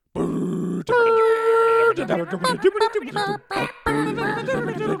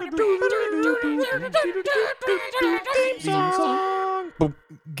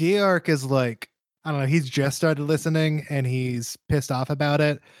Georg is like, I don't know, he's just started listening and he's pissed off about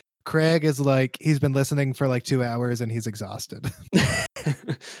it. Craig is like, he's been listening for like 2 hours and he's exhausted.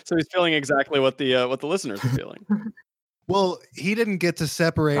 So he's feeling exactly what the listeners are feeling. Well, he didn't get to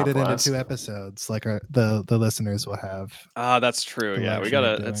separate God it into bless. 2 episodes like the listeners will have. That's true. The Yeah, we luxury of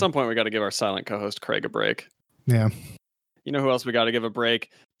gotta doing. at some point we gotta give our silent co-host Craig a break. Yeah. You know who else we got to give a break?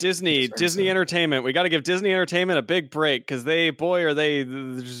 Disney Yes, sir. Entertainment. We got to give Disney Entertainment a big break because they're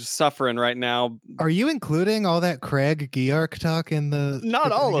just suffering right now. Are you including all that Craig Georg talk in the?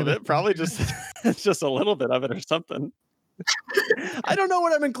 Not all of it, probably just it's just a little bit of it or something. I don't know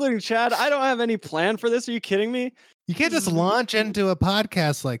what I'm including, Chad. I don't have any plan for this. Are you kidding me? You can't just launch into a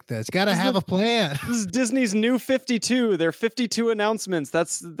podcast like this. You got to have a plan. This is Disney's new 52. Their 52 announcements.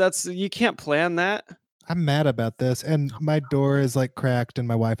 That's you can't plan that. I'm mad about this, and my door is like cracked, and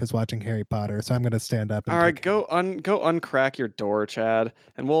my wife is watching Harry Potter, so I'm gonna stand up. And All right, go uncrack your door, Chad,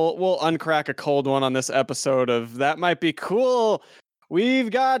 and we'll uncrack a cold one on this episode of That Might Be Cool. We've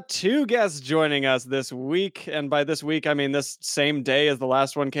got 2 guests joining us this week, and by this week I mean this same day as the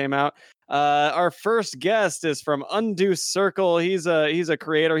last one came out. Our first guest is from Undue Circle. He's a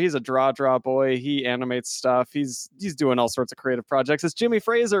creator. He's a draw boy. He animates stuff. He's doing all sorts of creative projects. It's Jimmy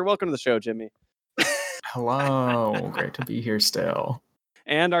Fraser. Welcome to the show, Jimmy. Hello, great to be here still.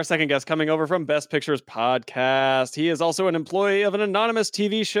 And our second guest coming over from Best Pictures Podcast. He is also an employee of an anonymous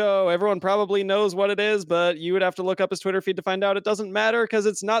TV show. Everyone probably knows what it is, but you would have to look up his Twitter feed to find out. It doesn't matter because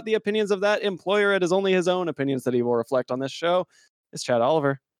it's not the opinions of that employer. It is only his own opinions that he will reflect on this show. It's Chad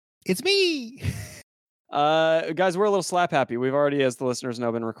Oliver. It's me. Guys, we're a little slap happy. We've already, as the listeners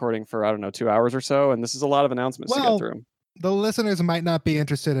know, been recording for, 2 hours or so, and this is a lot of announcements to get through. The listeners might not be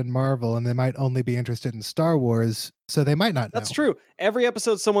interested in Marvel, and they might only be interested in Star Wars, so they might not know. That's true. Every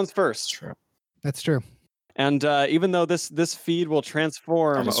episode's someone's first. True. That's true. And even though this feed will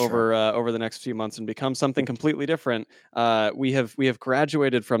transform That is over the next few months and become something completely different, we have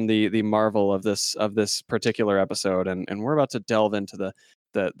graduated from the marvel of this particular episode, and we're about to delve into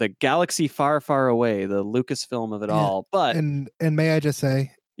the galaxy far, far away, the Lucasfilm of it all. But And may I just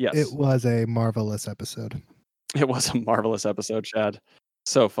say, yes, it was a marvelous episode. it was a marvelous episode, Chad.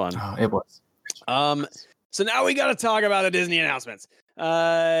 So fun. Oh, it was. So now we got to talk about the Disney announcements.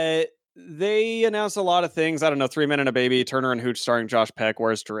 They announced a lot of things. I don't know, 3 Men and a Baby, Turner and Hooch starring Josh Peck,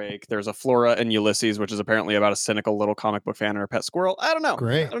 Where's Drake? There's a Flora and Ulysses, which is apparently about a cynical little comic book fan and her pet squirrel. I don't know.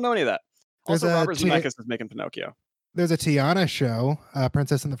 Great. I don't know any of that. There's Also, a Robert Zemeckis is making Pinocchio. There's a Tiana show,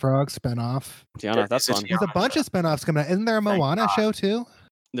 Princess and the Frog spinoff. Tiana, that's It's a fun. Tiana. There's a bunch of spinoffs coming out. Isn't there a Thank Moana God. show too?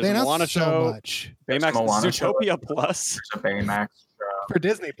 There's They a announced Moana so show, much Baymax, Moana show. Zootopia Plus. There's a Baymax show. for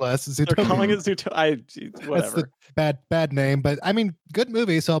Disney Plus. They're calling it Zootopia. That's Whatever. the bad name, but I mean, good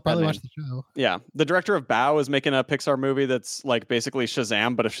movie, so I'll probably Bad watch the show. Yeah, the director of Bao is making a Pixar movie that's like basically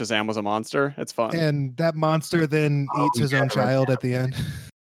Shazam, but if Shazam was a monster, it's fun. And that monster then eats his own child at the end.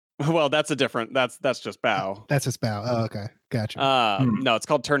 Well, that's a different. That's just Bao. That's his bow. Oh, okay, gotcha. No, it's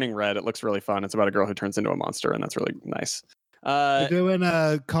called Turning Red. It looks really fun. It's about a girl who turns into a monster, and that's really nice. They're doing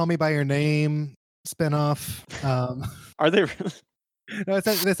Call Me by Your Name spinoff. Are they really? No,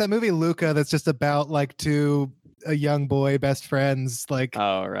 it's that movie Luca that's just about like a young boy best friends like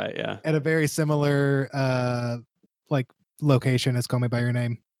Oh, right, yeah, at a very similar like location as Call Me by Your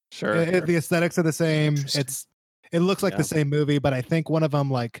Name. sure. The aesthetics are the same. It looks like Yeah. the same movie, but I think one of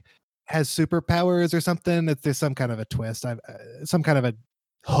them like has superpowers or something. There's some kind of a twist. Some kind of a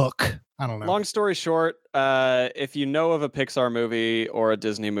hook. I don't know. Long story short, if you know of a Pixar movie or a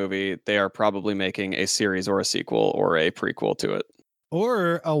Disney movie, they are probably making a series or a sequel or a prequel to it.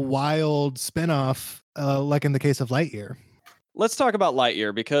 Or a wild spinoff, like in the case of Lightyear. Let's talk about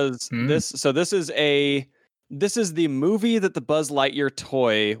Lightyear because this is the movie that the Buzz Lightyear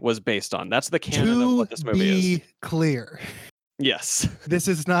toy was based on. That's the canon of what this movie is. To be clear, Yes. this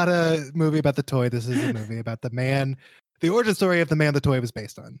is not a movie about the toy. This is a movie about the man, the origin story of the man the toy was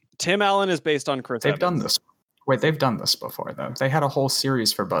based on. Tim Allen is based on Chris They've Evans. done this. Wait, they've done this before, though. They had a whole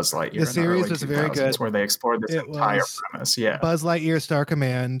series for Buzz Lightyear. The series was very good. Where they explored this It entire was premise. Yeah. Buzz Lightyear Star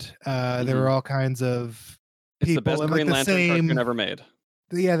Command. There were all kinds of It's the people best in like Green the Lantern same. cartoon ever made.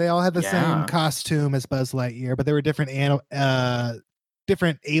 Yeah, they all had the Yeah. same costume as Buzz Lightyear, but they were different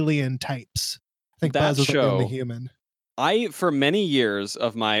different alien types. I think That Buzz was like the only show- human. For many years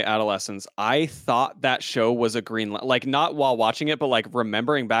of my adolescence, I thought that show was a like not while watching it, but like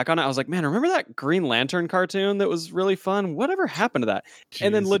remembering back on it, I was like, man, remember that Green Lantern cartoon that was really fun? Whatever happened to that?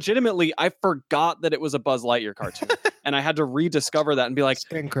 And then Jeez. legitimately, I forgot that it was a Buzz Lightyear cartoon. And I had to rediscover that and be like, It's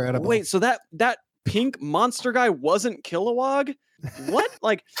incredible. wait, so that pink monster guy wasn't Kilowog? What?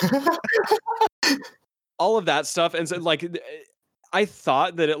 Like all of that stuff. And so like I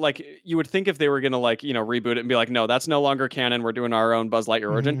thought that it like you would think if they were gonna like, you know, reboot it and be like, no, that's no longer canon. We're doing our own Buzz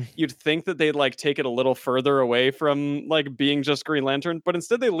Lightyear origin. Mhm. You'd think that they'd like take it a little further away from like being just Green Lantern, but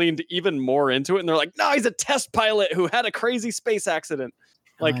instead they leaned even more into it and they're like, no, he's a test pilot who had a crazy space accident.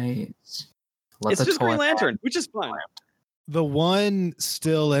 Like Let it's the just toy Green man Lantern, which is fine. The one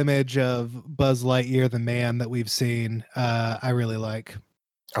still image of Buzz Lightyear, the man that we've seen, I really like.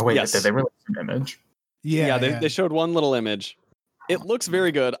 Oh wait, Yes. did they release an image? Yeah, they showed one little image. It looks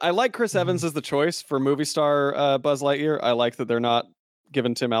very good. I like Chris Evans as the choice for movie star Buzz Lightyear. I like that they're not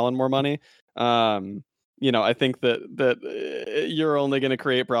giving Tim Allen more money. You know, I think that you're only going to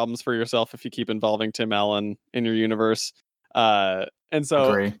create problems for yourself if you keep involving Tim Allen in your universe. And so,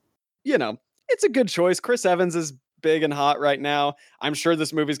 Agree. you know, it's a good choice. Chris Evans is big and hot right now. I'm sure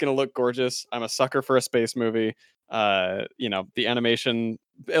this movie's going to look gorgeous. I'm a sucker for a space movie. You know, the animation,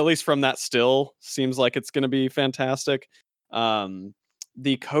 at least from that still, seems like it's going to be fantastic.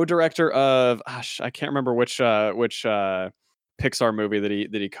 The co-director of I can't remember which Pixar movie that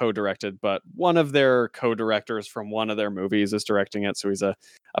he co-directed, but one of their co-directors from one of their movies is directing it, so he's a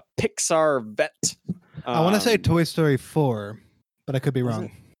Pixar vet. I want to say Toy Story 4, but I could be was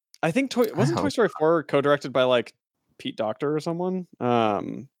wrong. I think Toy Story 4 co-directed by like Pete Docter or someone. I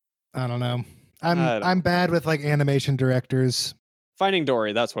don't know. I don't I'm bad with like animation directors. Finding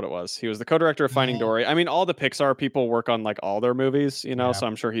Dory, that's what it was. He was the co-director of Finding Yeah. Dory. I mean, all the Pixar people work on like all their movies, you know, Yeah. so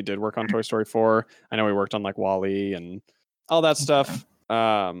I'm sure he did work on Toy Story 4. I know he worked on like WALL-E and all that stuff.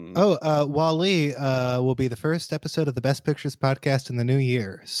 Wall-E will be the first episode of the Best Pictures podcast in the new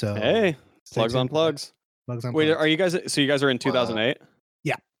year. So Hey, stay plugs on tuned for that. plugs. Plugs on Wait, plugs. are you guys, so you guys are in 2008?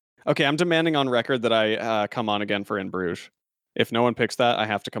 Yeah. Okay, I'm demanding on record that I come on again for In Bruges. If no one picks that, I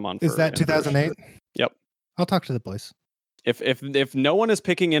have to come on for Is that In Bruges. 2008? Yep. I'll talk to the boys. If no one is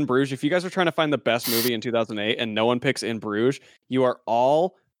picking In Bruges, if you guys are trying to find the best movie in 2008 and no one picks In Bruges, you are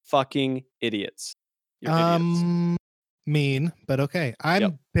all fucking idiots. You're idiots. Mean, but okay.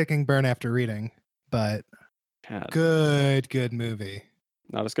 I'm picking Burn After Reading, but God, good movie.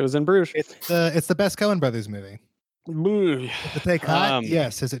 not as good as In Bruges. It's the best Coen Brothers movie. Boo. Is the take hot?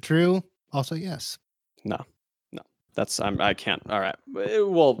 Yes. Is it true? Also, yes. No. That's I can't. All right,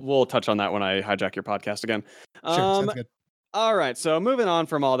 we'll touch on that when I hijack your podcast again. Sure, sounds good. All right, so moving on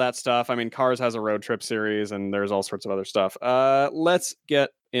from all that stuff. I mean, Cars has a road trip series, and there's all sorts of other stuff. Let's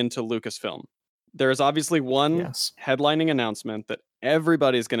get into Lucasfilm. There is obviously one headlining announcement that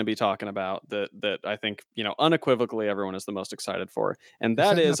everybody's going to be talking about that I think, you know, unequivocally everyone is the most excited for, and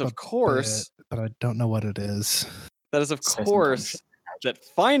that is, of course, but I don't know what it is. That is, of course, that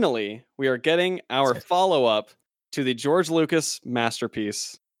finally we are getting our follow-up to the George Lucas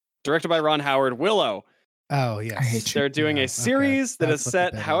masterpiece, directed by Ron Howard, Willow. Oh, yes. They're doing a series that is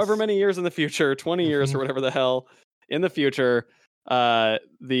set however many years in the future, 20 years or whatever the hell in the future. The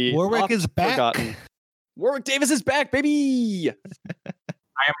Warwick is back. Forgotten. Warwick Davis is back, baby. I am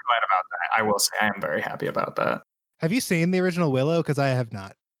glad about that. I will say I am very happy about that. Have you seen the original Willow? Because I have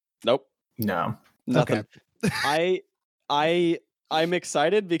not. Nope. No. Nothing. Okay. I'm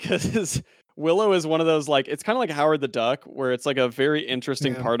excited because Willow is one of those, like, it's kind of like Howard the Duck, where it's like a very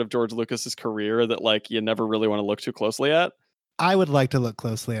interesting part of George Lucas's career that like you never really want to look too closely at. I would like to look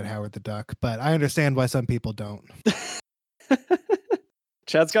closely at Howard the Duck, but I understand why some people don't.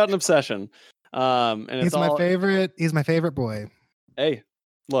 Chad's got an obsession. And he's my favorite. He's my favorite boy. Hey,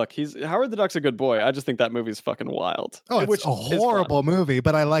 look, Howard the Duck's a good boy. I just think that movie's fucking wild. Oh, it's a horrible movie,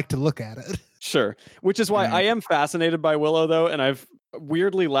 but I like to look at it. Sure. Which is why I am fascinated by Willow, though. And I've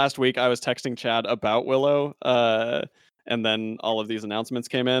weirdly last week I was texting Chad about Willow, and then all of these announcements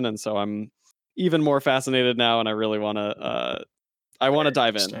came in, and so I'm even more fascinated now, and I really want to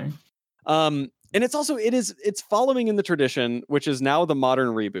dive in. And it's following in the tradition, which is now the modern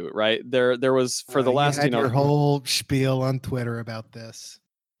reboot, right? There was for the last, your whole spiel on Twitter about this.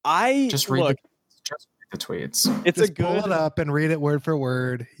 Just read the tweets. It's just pull it up and read it word for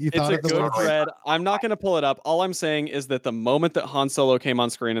word. It's a good thread. I'm not going to pull it up. All I'm saying is that the moment that Han Solo came on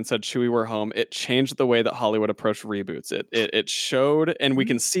screen and said "Chewie, we're home," it changed the way that Hollywood approached reboots. It showed, and we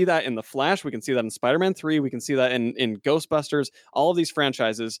can see that in The Flash. We can see that in Spider-Man 3. We can see that in Ghostbusters. All of these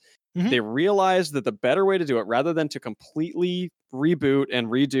franchises. They realized that the better way to do it, rather than to completely reboot and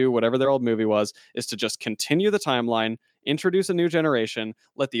redo whatever their old movie was, is to just continue the timeline, introduce a new generation,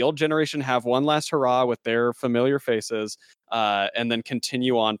 let the old generation have one last hurrah with their familiar faces, and then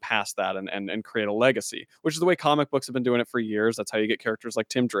continue on past that and create a legacy, which is the way comic books have been doing it for years. That's how you get characters like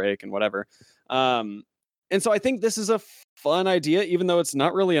Tim Drake and whatever. And so I think this is a fun idea, even though it's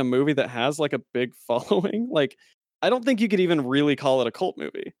not really a movie that has like a big following. Like, I don't think you could even really call it a cult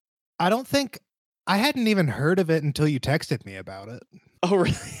movie. I hadn't even heard of it until you texted me about it. Oh,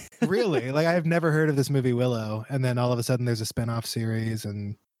 really? Really? Like, I've never heard of this movie Willow, and then all of a sudden there's a spin-off series,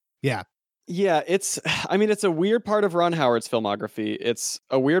 and yeah. Yeah, it's a weird part of Ron Howard's filmography. It's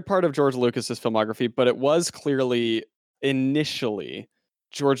a weird part of George Lucas's filmography, but it was clearly initially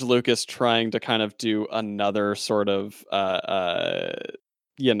George Lucas trying to kind of do another sort of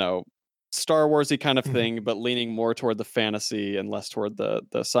Star Warsy kind of thing, but leaning more toward the fantasy and less toward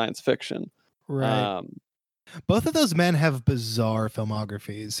the science fiction. Right. Both of those men have bizarre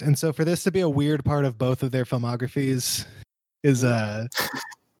filmographies, and so for this to be a weird part of both of their filmographies is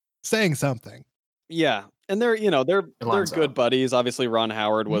saying something. Yeah, and they're good up. buddies. Obviously, Ron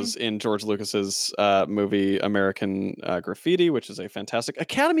Howard was in George Lucas's movie American Graffiti, which is a fantastic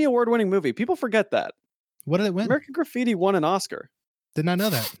Academy Award-winning movie. People forget that. What did it win? American Graffiti won an Oscar. Did not know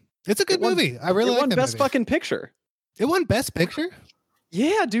that. It's a good movie. I really like won that Best movie. Fucking Picture. It won Best Picture?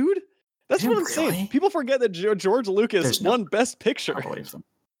 Yeah, dude. That's what I'm saying. Really? People forget that George Lucas won Best Picture. I believe them.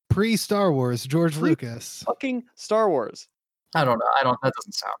 Pre-Star Wars, George Lucas. Fucking Star Wars. I don't know. That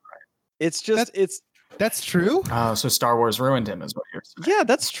doesn't sound right. It's just That's true. So Star Wars ruined him, is what you're saying. Yeah,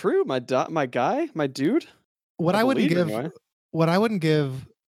 that's true. My guy, my dude. What I wouldn't give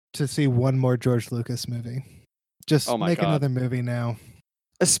to see one more George Lucas movie. Just make another movie now.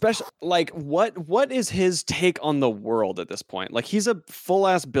 Especially, like, what is his take on the world at this point? Like, he's a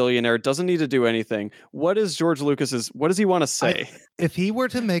full-ass billionaire, doesn't need to do anything. What does he want to say? If he were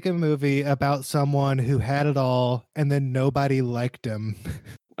to make a movie about someone who had it all and then nobody liked him,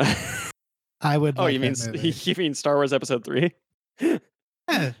 I would. Oh, you mean Star Wars Episode 3? Yeah.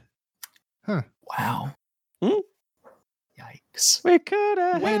 Huh. Wow. Yikes. We could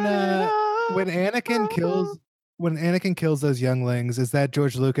have when Anakin kills those younglings, is that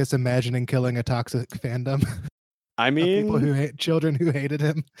George Lucas imagining killing a toxic fandom? I mean, people who hate children who hated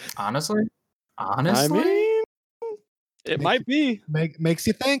him. Honestly, I mean, it might be. Makes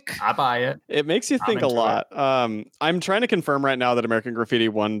you think. I buy it. It makes you think a lot. I'm trying to confirm right now that American Graffiti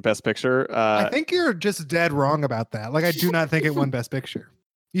won Best Picture. I think you're just dead wrong about that. Like, I do not think it won Best Picture.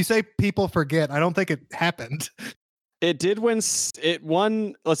 You say people forget. I don't think it happened. It did win. It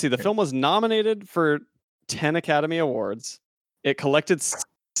won. Let's see. The film was nominated for 10 Academy Awards. It collected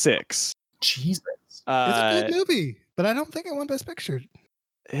 6. Jesus. It's a good movie, but I don't think it won Best Picture.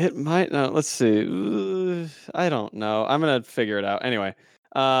 It might not. Let's see. I don't know. I'm gonna figure it out. Anyway,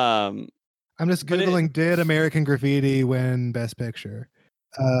 I'm just Googling, did American Graffiti win Best Picture?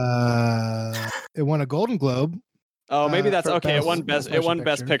 It won a Golden Globe. Oh, maybe that's okay. It won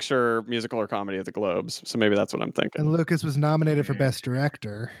Best Picture, musical or comedy at the Globes. So maybe that's what I'm thinking. And Lucas was nominated for Best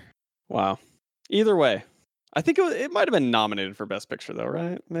Director. Wow. Either way, I think it might have been nominated for Best Picture though,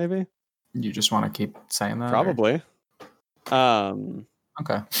 right? Maybe. You just want to keep saying that? Probably.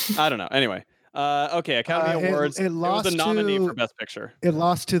 Okay. I don't know. Anyway. Okay, Academy Awards. It was a nominee for Best Picture. It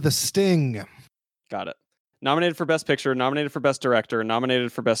lost to The Sting. Got it. Nominated for Best Picture, nominated for Best Director,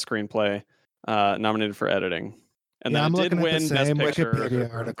 nominated for Best Screenplay, nominated for editing. And then it did win Best Picture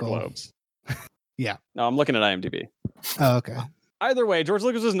for the Globes. Yeah. No, I'm looking at IMDb. Oh, okay. Either way, George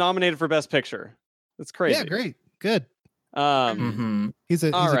Lucas was nominated for Best Picture. That's crazy. Yeah, great. Good. He's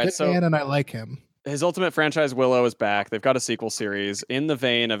a good man, and I like him. His ultimate franchise, Willow, is back. They've got a sequel series in the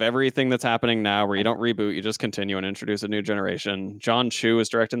vein of everything that's happening now, where you don't reboot, you just continue and introduce a new generation. John Chu is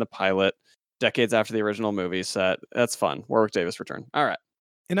directing the pilot, decades after the original movie set. That's fun. Warwick Davis return. All right.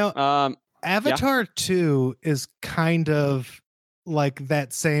 You know, Avatar 2 is kind of like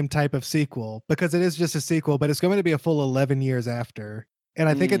that same type of sequel, because it is just a sequel, but it's going to be a full 11 years after. And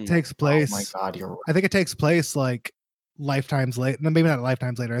I think it takes place. Oh my God, you're right. I think it takes place like lifetimes later. No, maybe not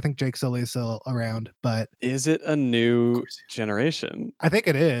lifetimes later. I think Jake Sully is still around, but is it a new generation? I think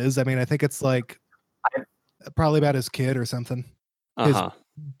it is. I mean, I think it's like probably about his kid or something. His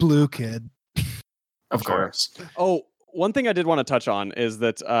blue kid. Of course. Oh, one thing I did want to touch on is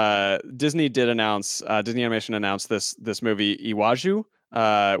that Disney Animation announced this movie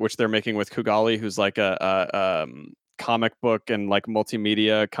Iwaju, which they're making with Kugali, who's like a comic book and like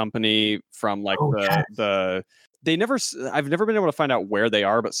multimedia company from like I've never been able to find out where they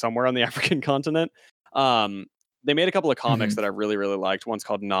are, but somewhere on the African continent. They made a couple of comics that I really, really liked. One's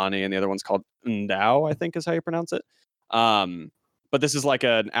called Nani and the other one's called Ndao, I think is how you pronounce it. But this is like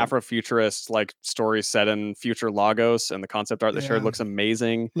an Afrofuturist like story set in future Lagos, and the concept art they shared looks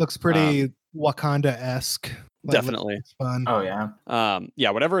amazing. Looks pretty Wakanda-esque. Like, definitely. It's fun. Oh yeah.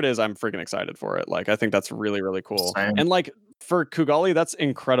 Yeah, whatever it is, I'm freaking excited for it. Like, I think that's really, really cool. Same. And like for Kugali, that's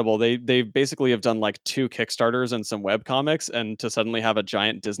incredible. They basically have done like 2 Kickstarters and some web comics, and to suddenly have a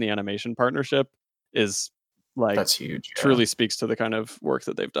giant Disney animation partnership is like That's huge. Yeah. truly speaks to the kind of work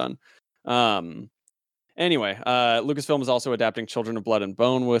that they've done. Anyway, Lucasfilm is also adapting Children of Blood and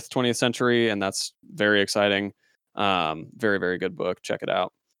Bone with 20th Century, and that's very exciting. Very, very good book. Check it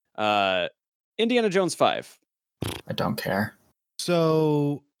out. Indiana Jones 5. I don't care.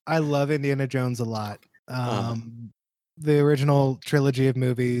 So I love Indiana Jones a lot. The original trilogy of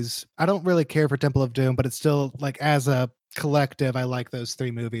movies. I don't really care for Temple of Doom, but it's still like as a collective, I like those 3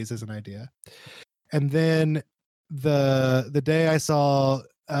 movies as an idea. And then the day I saw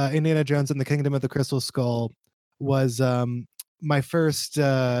Indiana Jones and the Kingdom of the Crystal Skull was my first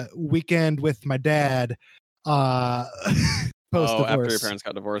weekend with my dad post divorce. After your parents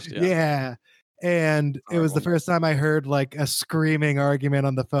got divorced. Yeah. And it was the first time I heard like a screaming argument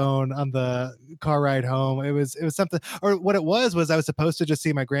on the phone on the car ride home. It was something, or what it was I was supposed to just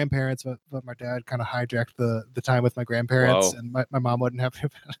see my grandparents, but my dad kind of hijacked the time with my grandparents. Whoa. And my mom wouldn't have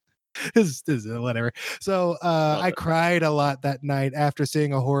this whatever. So I cried a lot that night after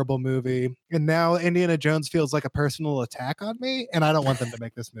seeing a horrible movie. And now Indiana Jones feels like a personal attack on me, and I don't want them to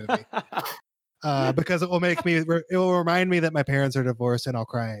make this movie. Because it will remind me that my parents are divorced, and I'll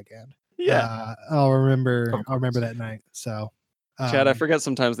cry again. Yeah, I'll remember that night. So, Chad, I forget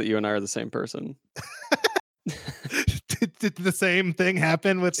sometimes that you and I are the same person. Did the same thing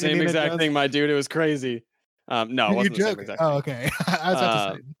happen with same Indiana exact Jones? thing? My dude, it was crazy. No, it wasn't the same exact thing. Oh, okay. I was about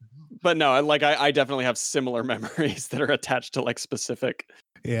to say. But no, like I definitely have similar memories that are attached to like specific.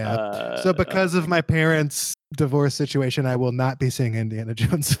 Yeah. So because of my parents' divorce situation, I will not be seeing Indiana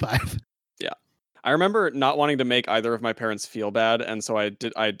Jones 5. Yeah. I remember not wanting to make either of my parents feel bad, and so I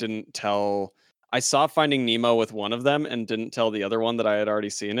didn't tell. I saw Finding Nemo with one of them and didn't tell the other one that I had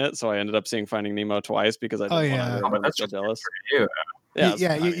already seen it. So I ended up seeing Finding Nemo twice because I didn't want to be so jealous.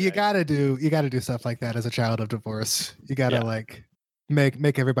 You gotta do stuff like that as a child of divorce. You gotta like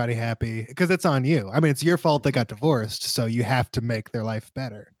make everybody happy because it's on you. I mean, it's your fault they got divorced, so you have to make their life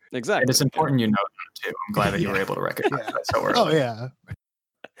better. Exactly. And it's important you know that too. I'm glad that you were able to recognize that so early. Oh yeah.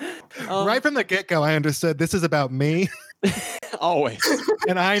 Right from the get-go, I understood this is about me. Always.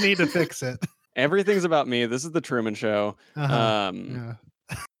 And I need to fix it. Everything's about me. This is the Truman Show. I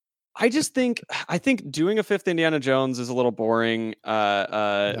think doing a 5th Indiana Jones is a little boring.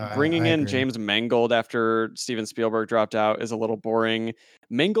 Bringing in James Mangold after Steven Spielberg dropped out is a little boring.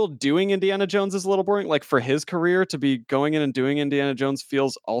 Mangold doing Indiana Jones is a little boring. Like for his career to be going in and doing Indiana Jones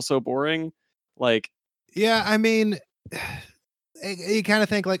feels also boring. Like, yeah, I mean, you kind of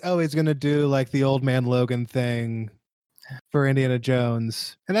think like, oh, he's gonna do like the Old Man Logan thing for Indiana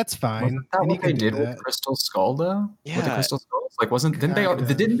Jones, and that's fine. Wasn't that what they did with Crystal Skull, though? Yeah, with the Crystal Skulls, like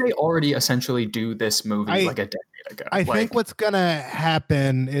didn't they already essentially do this movie like a decade ago? I think what's gonna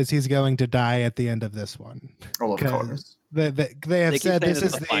happen is he's going to die at the end of this one. Oh, of course. They have said this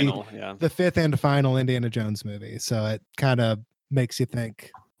is the 5th and final Indiana Jones movie, so it kind of makes you think.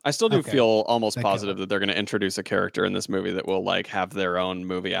 I still do feel almost positive that they're going to introduce a character in this movie that will like have their own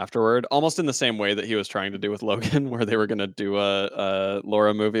movie afterward, almost in the same way that he was trying to do with Logan, where they were going to do a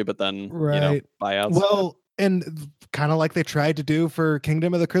Laura movie, but then buyouts. Well, and kind of like they tried to do for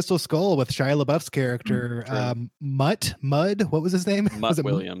Kingdom of the Crystal Skull with Shia LaBeouf's character, Mutt. What was his name? Mutt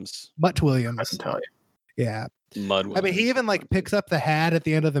Williams. Mutt Williams. I can tell you. Yeah. Mudd Williams. I mean, he even like picks up the hat at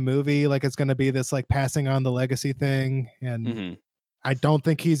the end of the movie, like it's going to be this like passing on the legacy thing, and. I don't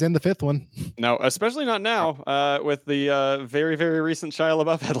think he's in the 5th one. No, especially not now with the very, very recent Shia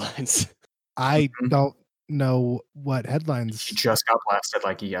LaBeouf headlines. I don't know what headlines. He just got blasted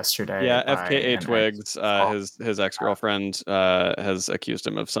like yesterday. Yeah, FKA Twigs, his ex-girlfriend has accused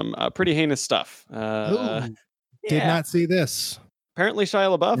him of some pretty heinous stuff. Did not see this. Apparently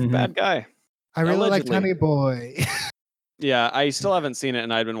Shia LaBeouf, bad guy. I really like Tommy Boy. Yeah, I still haven't seen it,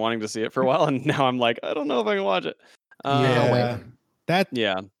 and I'd been wanting to see it for a while, and now I'm like, I don't know if I can watch it. That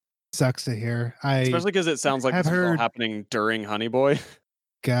sucks to hear. Especially because it sounds like it's all happening during Honey Boy.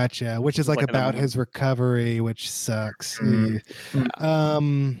 Gotcha. Which is like about his recovery, which sucks. I mean,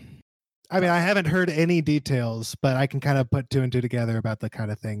 I haven't heard any details, but I can kind of put 2 and 2 together about the kind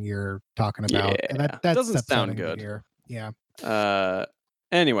of thing you're talking about. Yeah, and that doesn't sound good. Yeah.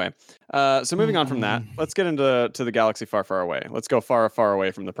 Anyway, so moving on from that, let's get into the galaxy far, far away. Let's go far, far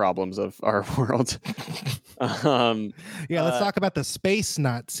away from the problems of our world. Let's talk about the space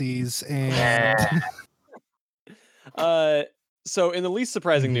Nazis. And so in the least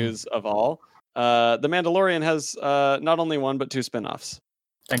surprising news of all, The Mandalorian has not only 1 but 2 spinoffs.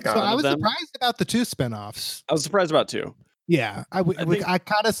 Thank God. So I was surprised about the 2 spinoffs. I was surprised about 2. Yeah, I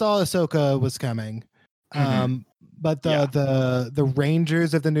kind of saw Ahsoka was coming. But the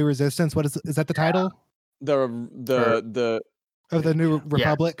Rangers of the New Resistance, what is that the title? The of the New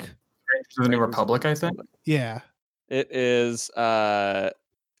Republic. Rangers of the New Republic, I think. Yeah. It is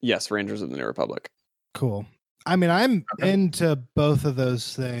yes, Rangers of the New Republic. Cool. I mean, I'm into both of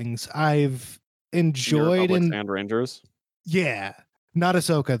those things. I've enjoyed and Rangers. Yeah. Not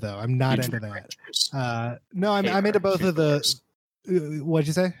Ahsoka though. I'm not into that. No, I'm into both of the what'd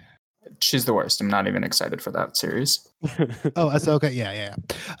you say? She's the worst. I'm not even excited for that series. Oh, Ahsoka, yeah.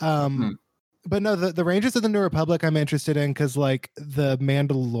 But no, the Rangers of the New Republic I'm interested in because like the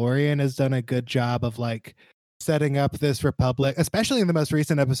Mandalorian has done a good job of like setting up this Republic, especially in the most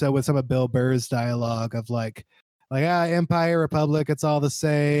recent episode with some of Bill Burr's dialogue of like Empire, Republic, it's all the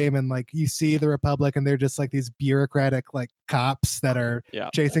same, and like you see the Republic and they're just like these bureaucratic like cops that are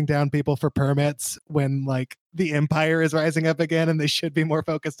chasing down people for permits when like the Empire is rising up again and they should be more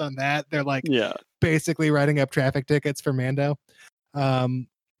focused on that. They're like basically writing up traffic tickets for Mando.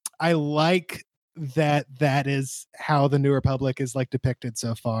 I like that is how the New Republic is like depicted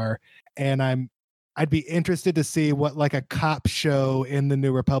so far, and I'd be interested to see what like a cop show in the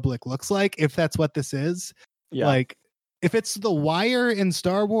New Republic looks like if that's what this is. Yeah. Like if it's The Wire in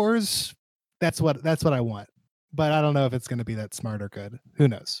Star Wars, that's what I want. But I don't know if it's going to be that smart or good. Who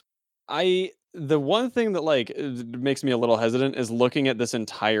knows? The one thing that like makes me a little hesitant is looking at this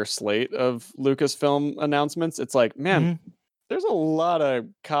entire slate of Lucasfilm announcements. It's like, man, there's a lot of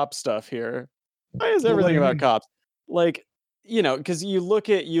cop stuff here. Why is everything about cops? Like, you know, because you look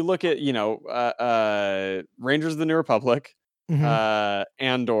at Rangers of the New Republic,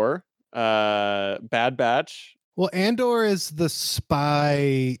 Andor, Bad Batch. Well, Andor is the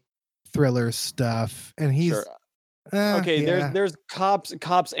spy thriller stuff, and he's there's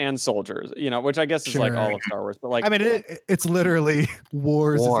cops and soldiers, you know, which I guess is like all of Star Wars, but like I mean it's literally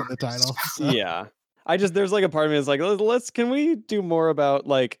wars is in the title. So. Yeah. There's like a part of me that's like, can we do more about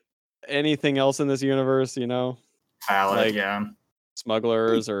like anything else in this universe, you know? Like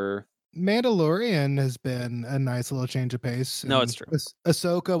smugglers or Mandalorian has been a nice little change of pace. No, it's true.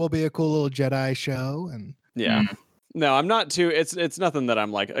 Ahsoka will be a cool little Jedi show, and no, I'm not too. It's nothing that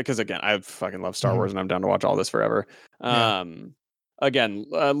I'm like, because again, I fucking love Star Wars and I'm down to watch all this forever. Again,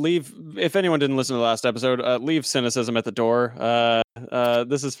 leave if anyone didn't listen to the last episode, leave cynicism at the door.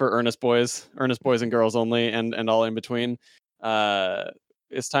 This is for earnest boys and girls only, and all in between.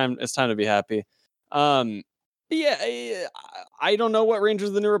 It's time to be happy. Yeah, I don't know what Rangers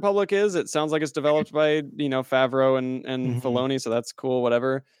of the New Republic is. It sounds like it's developed by Favreau and Filoni, so that's cool.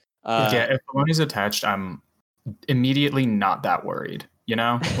 Whatever. If Filoni's attached, I'm immediately not that worried. You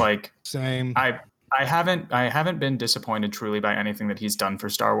know, like same. I haven't been disappointed truly by anything that he's done for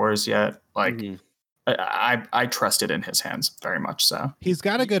Star Wars yet. Like I trusted in his hands very much. So he's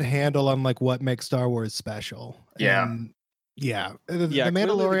got a good handle on like what makes Star Wars special. Yeah. The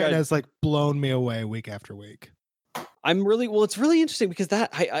Mandalorian has like blown me away week after week. It's really interesting because that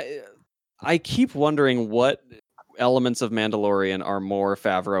I keep wondering what elements of Mandalorian are more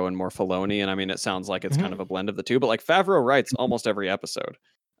Favreau and more Filoni, and I mean it sounds like it's kind of a blend of the two, but like Favreau writes almost every episode.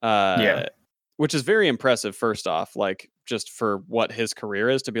 Which is very impressive, first off, like just for what his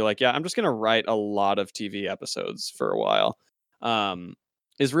career is, to be like, I'm just gonna write a lot of TV episodes for a while.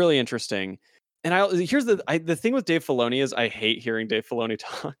 Is really interesting. And here's the thing with Dave Filoni is I hate hearing Dave Filoni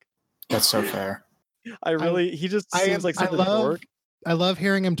talk. That's so fair. He just seems like such a dork. I love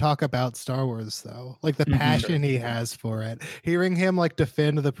hearing him talk about Star Wars though. Like the passion he has for it. Hearing him like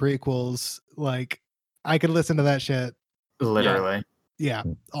defend the prequels, like I could listen to that shit. Literally. Yeah,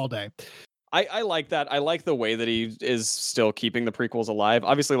 all day. I like that. I like the way that he is still keeping the prequels alive.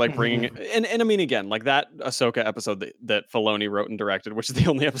 Obviously, like bringing and I mean, again, like that Ahsoka episode that Filoni wrote and directed, which is the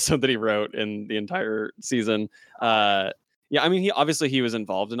only episode that he wrote in the entire season. I mean, he was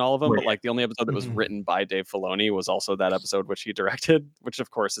involved in all of them, but like the only episode that was written by Dave Filoni was also that episode which he directed. Which,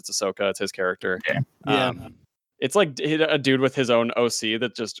 of course, it's Ahsoka. It's his character. It's like a dude with his own OC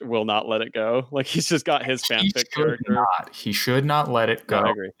that just will not let it go. Like he's just got his fanfic character. He should not let it go.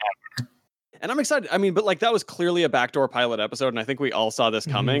 I agree. And I'm excited. I mean, but like that was clearly a backdoor pilot episode, and I think we all saw this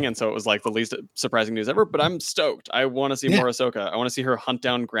coming, and so it was like the least surprising news ever. But I'm stoked. I want to see more Ahsoka. I want to see her hunt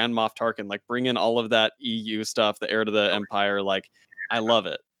down Grand Moff Tarkin, like bring in all of that EU stuff, the heir to the Empire. Like, I love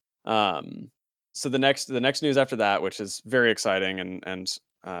it. So the next news after that, which is very exciting and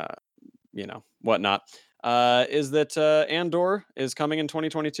whatnot, is that Andor is coming in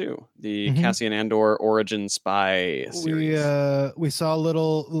 2022. The Cassian Andor Origin Spy series. We saw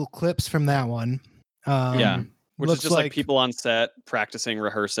little clips from that one. Which is just like people on set practicing,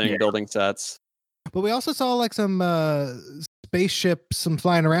 rehearsing, building sets. But we also saw like some spaceships, some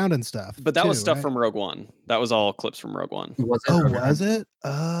flying around and stuff. But that was stuff right? from Rogue One. That was all clips from Rogue One. Was it?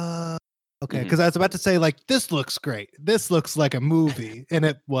 Okay, because I was about to say like this looks great. This looks like a movie, and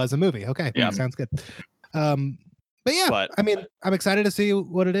it was a movie. Okay, yeah, sounds good. But yeah, I mean, I'm excited to see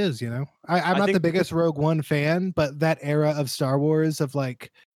what it is. You know, I'm not the biggest Rogue One fan, but that era of Star Wars of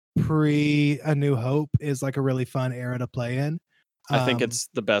like pre A New Hope is like a really fun era to play in. I think it's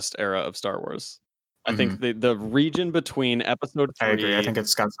the best era of Star Wars. I think the region between Episode 3 I agree. I think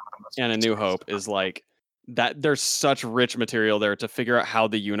it's got some of the most and A New Hope is like that. There's such rich material there to figure out how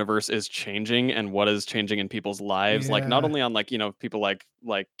the universe is changing and what is changing in people's lives. Like not only on like, you know, people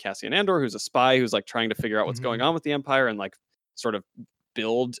like Cassian Andor, who's a spy, who's like trying to figure out what's going on with the Empire and like sort of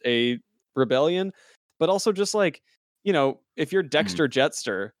build a rebellion, but also just like, you know, if you're Dexter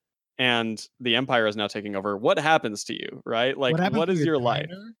Jetster and the Empire is now taking over, what happens to you, right? Like, what is your life?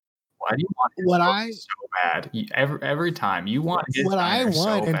 Why do you want so bad? Every time you want what I want,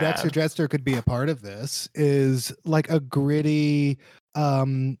 so and Dexter Jetster could be a part of this, is like a gritty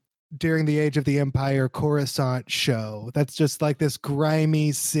during the age of the Empire Coruscant show. That's just like this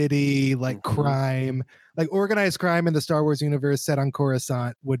grimy city, like crime, like organized crime in the Star Wars universe set on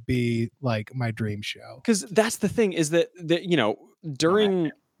Coruscant would be like my dream show. Because that's the thing is that you know,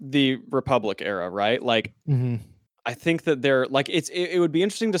 during the Republic era, right? Like I think that they're like it would be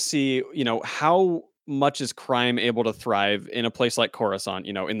interesting to see, you know, how much is crime able to thrive in a place like Coruscant,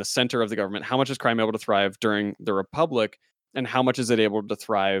 you know, in the center of the government. How much is crime able to thrive during the Republic, and how much is it able to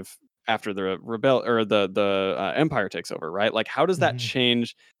thrive after the the Empire takes over, right? Like how does that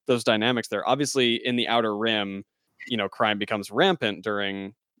change those dynamics there? Obviously in the Outer Rim, you know, crime becomes rampant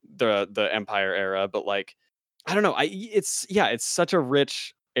during the Empire era, but like I don't know, it's such a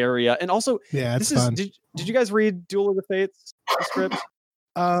rich area. And also it's fun. Did you guys read Duel of the Fates, the script?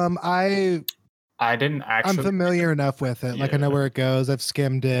 I didn't actually. I'm familiar enough with it. Like I know where it goes. I've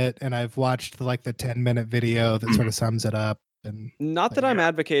skimmed it and I've watched like the 10-minute video that sort of sums it up. And not that I'm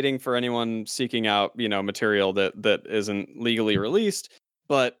advocating for anyone seeking out, you know, material that isn't legally released,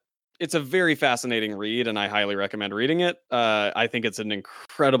 but it's a very fascinating read and I highly recommend reading it. I think it's an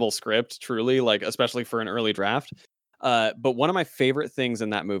incredible script, truly, like especially for an early draft. But one of my favorite things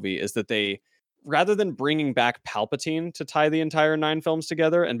in that movie is that they, rather than bringing back Palpatine to tie the entire 9 films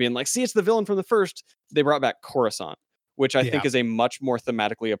together and being like, see, it's the villain from the first, they brought back Coruscant, which I think is a much more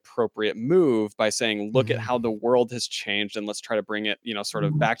thematically appropriate move by saying, look at how the world has changed and let's try to bring it, you know, sort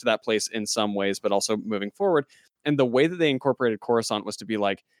of back to that place in some ways, but also moving forward. And the way that they incorporated Coruscant was to be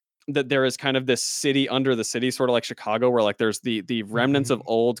like, that there is kind of this city under the city, sort of like Chicago, where like there's the remnants of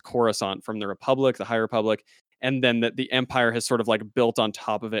old Coruscant from the Republic, the High Republic, and then that the Empire has sort of like built on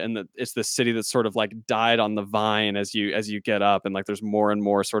top of it, and that it's this city that's sort of like died on the vine as you get up, and like there's more and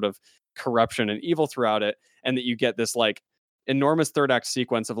more sort of corruption and evil throughout it, and that you get this like enormous third act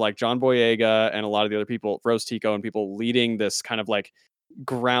sequence of like John Boyega and a lot of the other people, Rose Tico and people leading this kind of like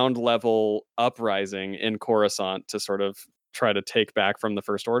ground level uprising in Coruscant to sort of try to take back from the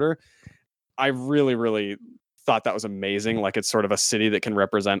First Order. I really, really thought that was amazing. Like it's sort of a city that can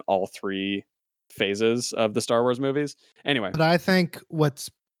represent all 3 phases of the Star Wars movies. Anyway, but I think what's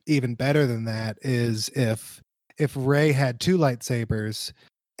even better than that is if Rey had 2 lightsabers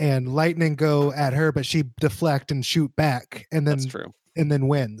and lightning go at her, but she deflect and shoot back, and then that's true, and then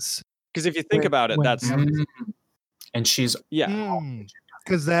wins. Because if you think about it, that's and she's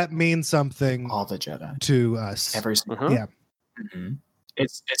because that means something. All the Jedi to us. Every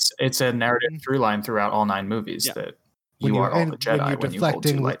It's a narrative through line throughout all 9 movies that you are all the Jedi when you hold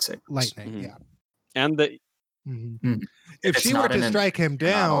 2 lightsabers. Lightning, and the if she were to strike him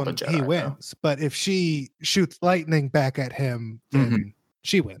down, Jedi, he wins. But if she shoots lightning back at him, then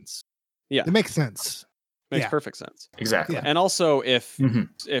she wins. Yeah, it makes sense. Makes perfect sense. Exactly. And also, if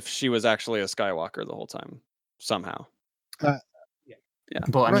she was actually a Skywalker the whole time somehow.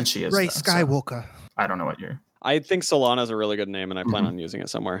 Well, I mean, she is Rey Skywalker. So I don't know what you're. I think Solana is a really good name, and I plan on using it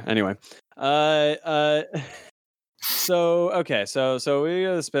somewhere. Anyway, so we got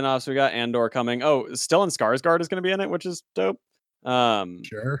the spinoffs. We got Andor coming. Oh, Stellan Skarsgård is going to be in it, which is dope.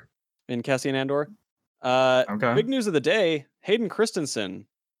 Sure. In Cassian Andor. Okay. Big news of the day: Hayden Christensen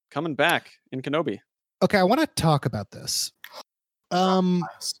coming back in Kenobi. Okay, I want to talk about this.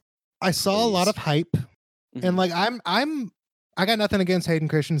 I saw a lot of hype, and like I got nothing against Hayden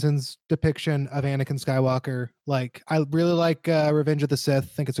Christensen's depiction of Anakin Skywalker. Like, I really like Revenge of the Sith. I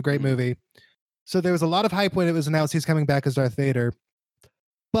think it's a great movie. So there was a lot of hype when it was announced he's coming back as Darth Vader.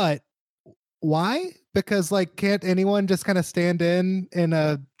 But why? Because, like, can't anyone just kind of stand in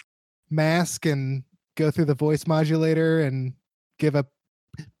a mask and go through the voice modulator and give a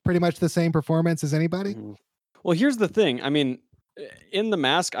pretty much the same performance as anybody. Well, here's the thing. I mean, in The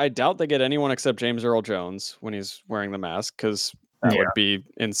Mask, I doubt they get anyone except James Earl Jones when he's wearing the mask, because that would be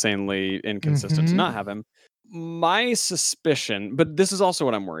insanely inconsistent to not have him. My suspicion, but this is also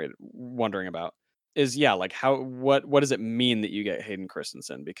what I'm wondering about, is like what does it mean that you get Hayden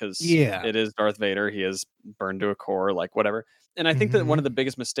Christensen? Because it is Darth Vader. He is burned to a core, like whatever. And I think that one of the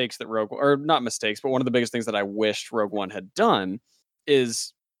biggest mistakes that not mistakes, but one of the biggest things that I wished Rogue One had done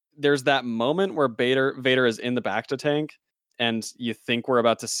is there's that moment where Vader is in the Bacta tank and you think we're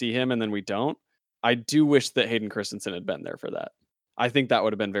about to see him and then we don't. I do wish that Hayden Christensen had been there for that. I think that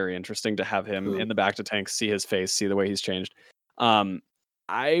would have been very interesting to have him in the Bacta tank, see his face, see the way he's changed.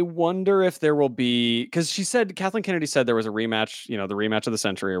 I wonder if there will be, because Kathleen Kennedy said there was a rematch, the rematch of the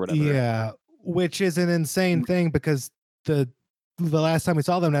century or whatever. Yeah, which is an insane thing, because the last time we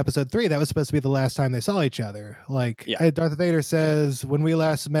saw them in episode 3, that was supposed to be the last time they saw each other. Like Darth Vader says, when we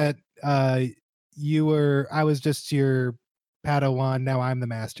last met, I was just your Padawan, now I'm the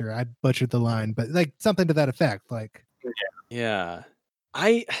master. I butchered the line, but like something to that effect. Like, yeah.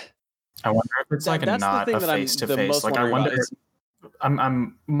 I wonder if it's like not a face to face. Like, I wonder.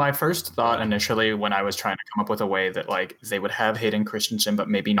 My first thought initially when I was trying to come up with a way that like they would have Hayden Christensen but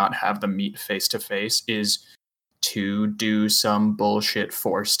maybe not have them meet face to face is to do some bullshit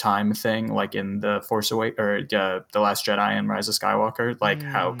Force time thing, like in the Force Awakens or the Last Jedi and Rise of Skywalker, like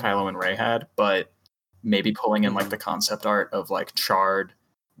how Kylo and Rey had, but maybe pulling in like the concept art of like charred,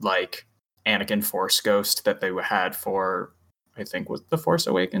 like Anakin Force Ghost that they had for, I think was the Force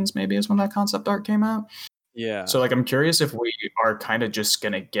Awakens, maybe is when that concept art came out. Yeah. So like I'm curious if we are kind of just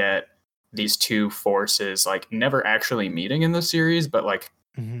gonna get these two forces like never actually meeting in the series, but like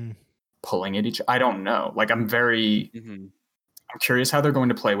pulling at each. I don't know. Like I'm very I'm curious how they're going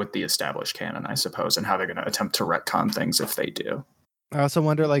to play with the established canon, I suppose, and how they're going to attempt to retcon things if they do. I also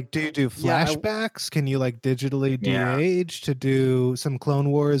wonder, like, do you do flashbacks? Can you like digitally de-age to do some Clone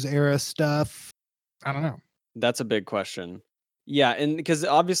Wars era stuff? I don't know. That's a big question. Yeah, and because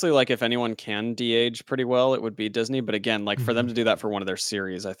obviously, like, if anyone can de-age pretty well, it would be Disney. But again, like, for them to do that for one of their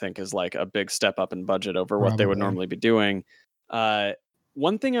series, I think is like a big step up in budget over what they would normally be doing.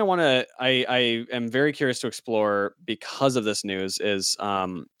 One thing I am very curious to explore because of this news is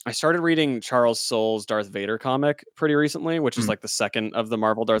I started reading Charles Soule's Darth Vader comic pretty recently, which is like the second of the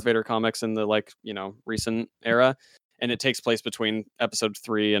Marvel Darth Vader comics in the like, recent era. And it takes place between episode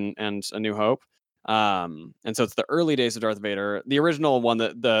 3 and A New Hope. And so it's the early days of Darth Vader. The original one,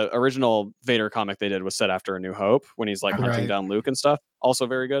 the original Vader comic they did was set after A New Hope when he's like hunting down Luke and stuff. Also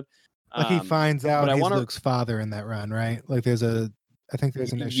very good. Like he finds out he's Luke's father in that run, right? Like I think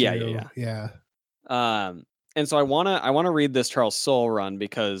there's an issue. Yeah. And so I wanna read this Charles Soule run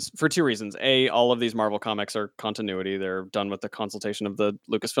because for two reasons. A, all of these Marvel comics are continuity. They're done with the consultation of the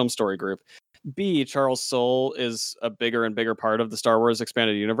Lucasfilm Story Group. B, Charles Soule is a bigger and bigger part of the Star Wars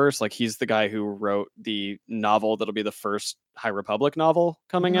expanded universe. Like he's the guy who wrote the novel that'll be the first High Republic novel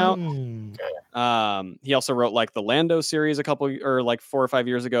coming out. He also wrote like the Lando series a couple or like 4 or 5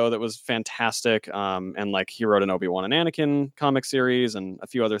 years ago that was fantastic. And like he wrote an Obi-Wan and Anakin comic series and a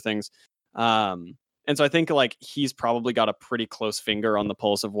few other things. And so I think like he's probably got a pretty close finger on the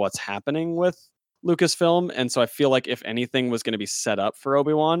pulse of what's happening with Lucasfilm. And so I feel like if anything was going to be set up for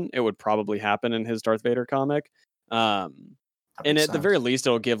Obi-Wan, it would probably happen in his Darth Vader comic. And at the very least,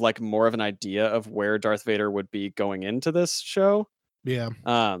 it'll give like more of an idea of where Darth Vader would be going into this show. Yeah.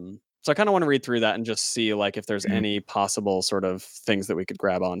 So I kind of want to read through that and just see like if there's any possible sort of things that we could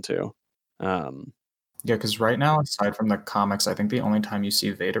grab onto. Yeah, because right now, aside from the comics, I think the only time you see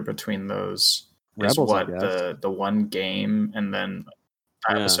Vader between those Rebels, is the one game and then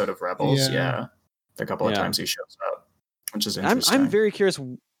the episode of Rebels. Yeah. The couple of times he shows up, which is interesting. I'm very curious.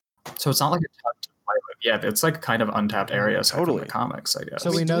 So it's not like a tapped pilot. Yeah, it's like kind of untapped area aside from the comics, I guess.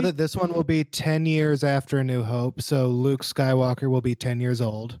 So we know that this one will be 10 years after A New Hope. So Luke Skywalker will be 10 years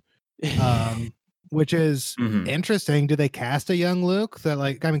old. Which is interesting. Do they cast a young Luke? That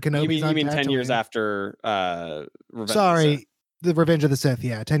like, I mean, Kenobi's you mean 10 years after Revenge of the Sith. The Revenge of the Sith,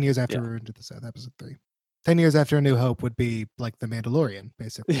 10 years after Revenge of the Sith, episode 3. 10 years after A New Hope would be like The Mandalorian,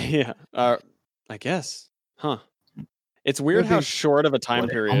 basically. Yeah, I guess. Huh. It's weird how short of a time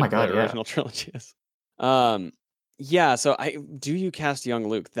period the original trilogy is. So do you cast young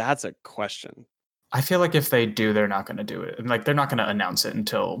Luke? That's a question. I feel like if they do, they're not going to do it. Like they're not going to announce it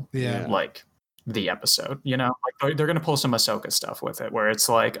until like the episode, Like they're going to pull some Ahsoka stuff with it where it's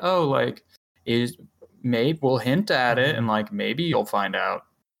like, oh, like maybe we'll hint at it and like maybe you'll find out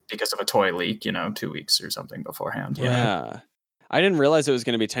because of a toy leak, 2 weeks or something beforehand. Yeah. I didn't realize it was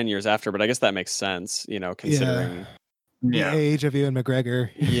going to be 10 years after, but I guess that makes sense, considering the age of Ewan McGregor.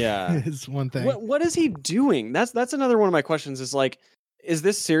 Yeah, is one thing. What is he doing? That's another one of my questions. Is like, is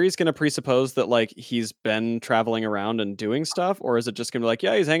this series going to presuppose that like he's been traveling around and doing stuff, or is it just going to be like,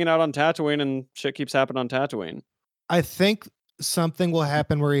 yeah, he's hanging out on Tatooine and shit keeps happening on Tatooine? I think something will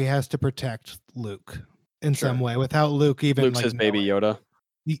happen where he has to protect Luke in some way without Luke even. Luke's his baby Yoda,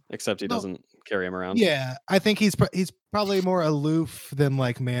 except he doesn't carry him around. Yeah, I think he's probably more aloof than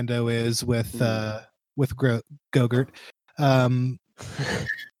like Mando is with Gogurt.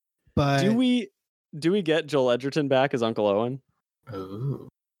 But do we get Joel Edgerton back as Uncle Owen? Ooh.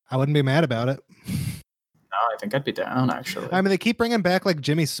 I wouldn't be mad about it. No, I think I'd be down, actually. I mean, they keep bringing back like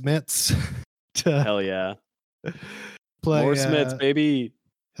Jimmy Smits to hell yeah play more Smits, baby.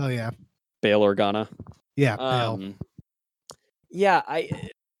 Hell yeah. Bail Organa. Yeah. Bail. Yeah,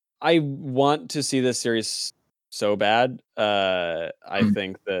 I want to see this series so bad. I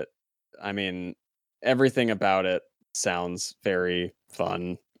think that, I mean, everything about it sounds very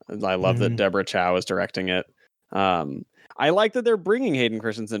fun. I love that Deborah Chow is directing it. I like that they're bringing Hayden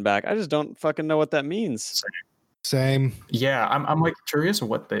Christensen back. I just don't fucking know what that means. Same. Yeah, I'm like curious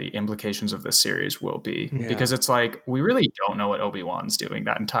what the implications of this series will be, because it's like we really don't know what Obi-Wan's doing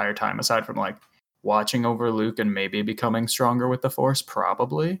that entire time, aside from like watching over Luke and maybe becoming stronger with the Force,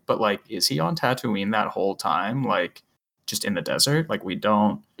 probably. But like, is he on Tatooine that whole time, like just in the desert? Like, we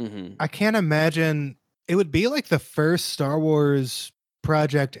don't. I can't imagine. It would be like the first Star Wars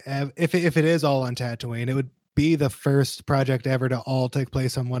project if it is all on Tatooine. It would be the first project ever to all take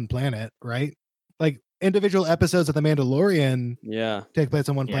place on one planet, right? Like individual episodes of The Mandalorian take place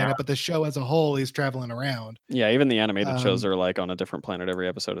on one planet, but the show as a whole, he's traveling around. Yeah, even the animated shows are like on a different planet every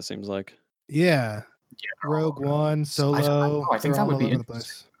episode, it seems like. Yeah. Rogue One, Solo. I think that would be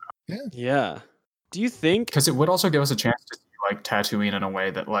interesting. Yeah. Do you think? Because it would also give us a chance to see like Tatooine in a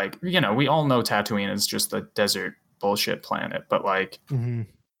way that, like, you know, we all know Tatooine is just the desert bullshit planet, but like,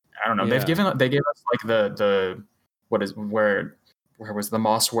 I don't know. They gave us like the where was the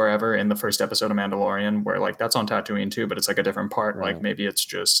Moss Wherever in the first episode of Mandalorian, where like that's on Tatooine too, but it's like a different part. Right. Like maybe it's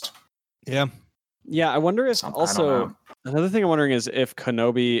just I wonder if also another thing I'm wondering is if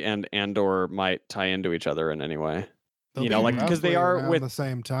Kenobi and Andor might tie into each other in any way. They'll like because they are with the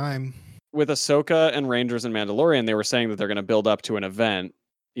same time. With Ahsoka and Rangers and Mandalorian, they were saying that they're going to build up to an event,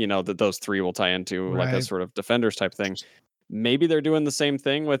 you know, that those three will tie into like a sort of Defenders type thing. Maybe they're doing the same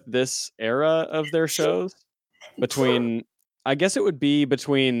thing with this era of their shows between, I guess it would be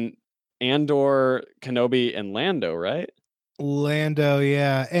between Andor, Kenobi, and Lando, right? Lando,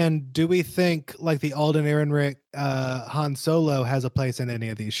 yeah. And do we think like the Alden Ehrenreich Han Solo has a place in any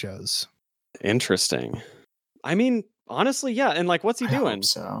of these shows? Interesting. I mean, honestly, yeah. And like, what's he doing? I hope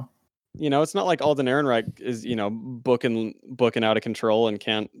so. You know, it's not like Alden Ehrenreich is, you know, booking out of control and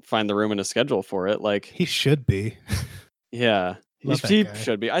can't find the room in his schedule for it. Like he should be. Yeah, he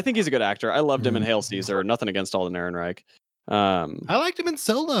should be. I think he's a good actor. I loved him in Hail Caesar. Nothing against Alden Ehrenreich. I liked him in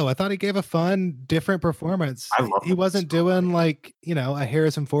Solo. I thought he gave a fun, different performance. He wasn't doing like, you know, a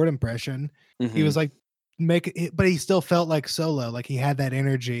Harrison Ford impression. He was like but he still felt like Solo. Like he had that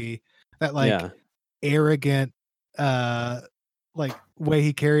energy, that like arrogant, like way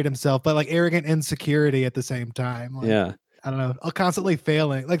he carried himself, but like arrogant insecurity at the same time. Like, I don't know, constantly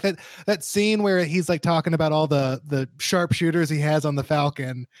failing. Like that scene where he's like talking about all the sharpshooters he has on the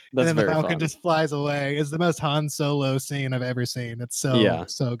Falcon, and then the Falcon just flies away, is the most Han Solo scene I've ever seen. It's so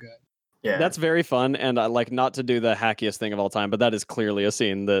good. Yeah, that's very fun. And I like, not to do the hackiest thing of all time, but that is clearly a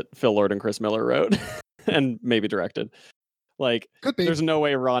scene that Phil Lord and Chris Miller wrote and maybe directed. Like, there's no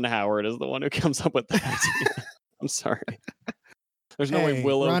way Ron Howard is the one who comes up with that. I'm sorry. There's no way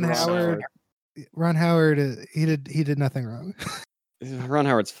Willow. Ron Howard, he did nothing wrong. Ron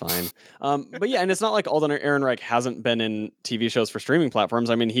Howard's fine. But yeah, and it's not like Alden Ehrenreich hasn't been in TV shows for streaming platforms.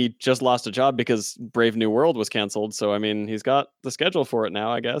 I mean, he just lost a job because Brave New World was canceled. So, I mean, he's got the schedule for it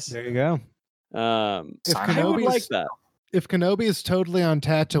now, I guess. There you go. I would like that. If Kenobi is totally on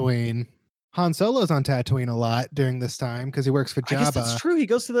Tatooine, Han Solo's on Tatooine a lot during this time because he works for Jabba. I guess that's true. He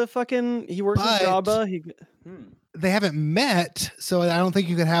goes to he works with Jabba. They haven't met, so I don't think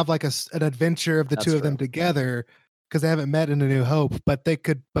you could have like an adventure of the two of them together because they haven't met in A New Hope, but they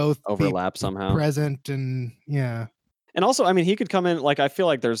could both overlap somehow, present and And also, I mean, he could come in, like, I feel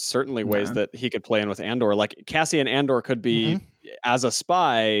like there's certainly ways that he could play in with Andor. Like Cassian Andor could be as a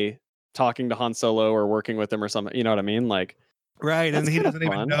spy talking to Han Solo or working with him or something. You know what I mean? Like, right. And he doesn't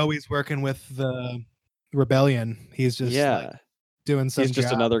even know he's working with the rebellion. He's just doing some He's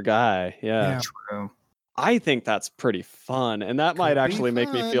just another guy. Yeah. True. I think that's pretty fun. And that might actually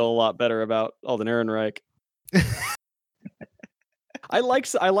make me feel a lot better about Alden Ehrenreich. I like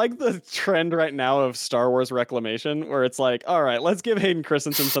the trend right now of Star Wars reclamation, where it's like, all right, let's give Hayden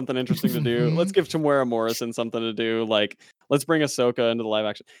Christensen something interesting to do. Let's give Tamora Morrison something to do. Like, let's bring Ahsoka into the live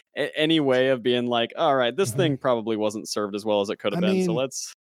action. Any way of being like, all right, this thing probably wasn't served as well as it could have been. So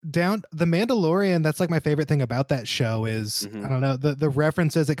let's. Down The Mandalorian, that's like my favorite thing about that show is I don't know, the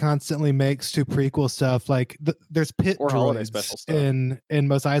references it constantly makes to prequel stuff. Like there's pit or holiday special stuff in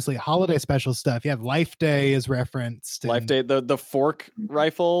Mos Eisley. Holiday special stuff. You have Life Day is referenced. Life Day, the fork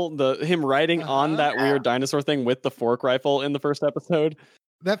rifle, him riding on that weird dinosaur thing with the fork rifle in the first episode.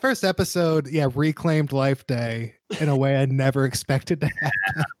 That first episode, reclaimed Life Day in a way I never expected to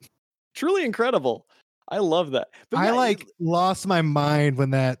happen. Truly incredible. I love that. But I lost my mind when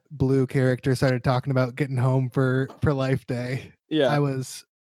that blue character started talking about getting home for Life Day. Yeah.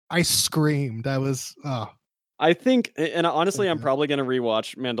 I screamed. I think, and honestly, I'm probably going to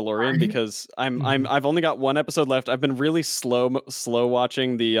rewatch Mandalorian because I've only got one episode left. I've been really slow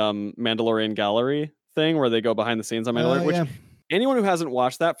watching the Mandalorian gallery thing where they go behind the scenes on Mandalorian, which anyone who hasn't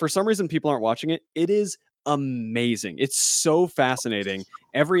watched that, for some reason, people aren't watching it. It is amazing. It's so fascinating.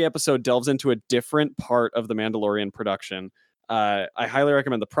 Every episode delves into a different part of the Mandalorian production. I highly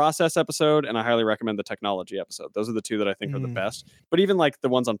recommend the process episode, and I highly recommend the technology episode. Those are the two that I think are the best. But even like the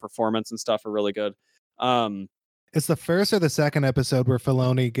ones on performance and stuff are really good. It's the first or the second episode where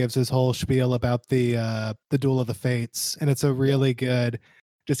Filoni gives his whole spiel about the Duel of the Fates, and it's a really good.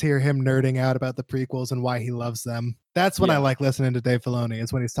 Just hear him nerding out about the prequels and why he loves them. That's when I like listening to Dave Filoni,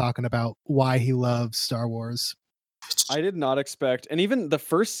 is when he's talking about why he loves Star Wars. I did not expect, and even the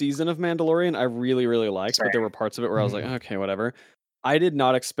first season of Mandalorian, I really, really liked, but there were parts of it where I was like, okay, whatever. I did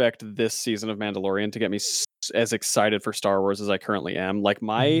not expect this season of Mandalorian to get me as excited for Star Wars as I currently am. Like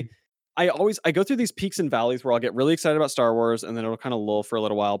I go through these peaks and valleys where I'll get really excited about Star Wars and then it'll kind of lull for a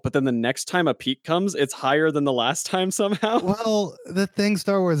little while. But then the next time a peak comes, it's higher than the last time somehow. Well, the thing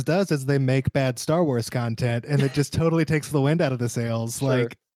Star Wars does is they make bad Star Wars content and it just totally takes the wind out of the sails. Sure.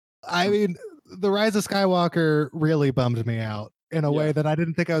 Like, I mean, The Rise of Skywalker really bummed me out in a way that I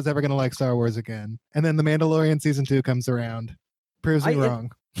didn't think I was ever going to like Star Wars again. And then The Mandalorian season 2 comes around, proves me wrong.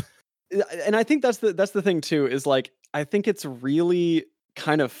 And I think that's the thing too, is like, I think it's really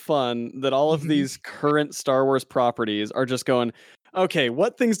kind of fun that all of these current Star Wars properties are just going, okay,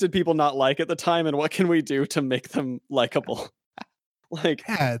 what things did people not like at the time and what can we do to make them likable? Like,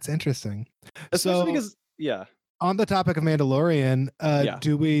 yeah, it's interesting. Especially because on the topic of Mandalorian,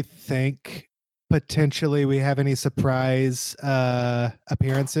 do we think potentially we have any surprise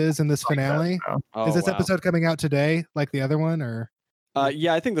appearances in this finale? Is this episode coming out today like the other one, or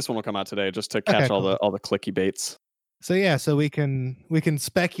I think this one will come out today just to catch all the clicky baits. So we can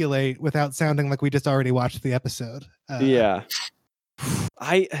speculate without sounding like we just already watched the episode. Okay.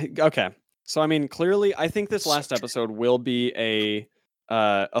 So I mean, clearly, I think this last episode will be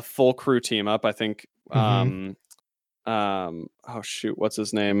a full crew team up. I think. Oh shoot, what's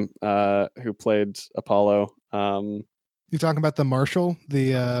his name? Who played Apollo? You talking about the Marshal,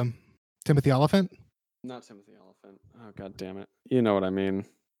 the Timothy Oliphant? Not Timothy Oliphant. Oh god damn it! You know what I mean.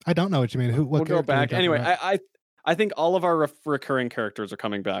 I don't know what you mean. We'll go back anyway. I think all of our recurring characters are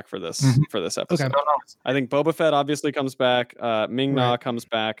coming back for this episode. Okay. I think Boba Fett obviously comes back. Ming Na comes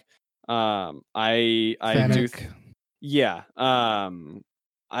back. I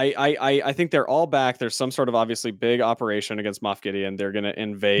think they're all back. There's some sort of obviously big operation against Moff Gideon. They're gonna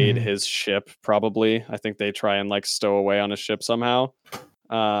invade his ship probably. I think they try and like stow away on his ship somehow,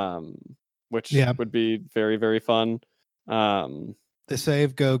 which would be very, very fun. They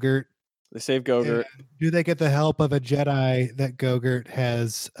save Gogurt. And do they get the help of a Jedi that Gogurt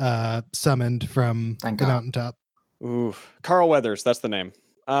has summoned from the mountaintop? Ooh, Carl Weathers, that's the name.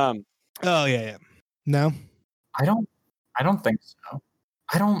 Oh yeah. No, I don't think so.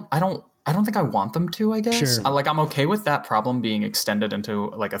 I don't think I want them to. I guess. Sure. I'm okay with that problem being extended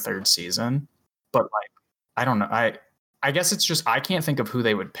into like a third season, but like I don't know. I guess it's just I can't think of who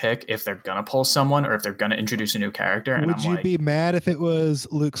they would pick if they're gonna pull someone or if they're gonna introduce a new character. And would you be mad if it was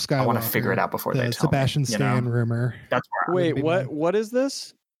Luke Skywalker? I want to figure it out before they tell Sebastian Stan rumor. That's where what is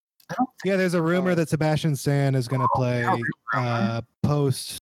this? There's a rumor that Sebastian Stan is going to play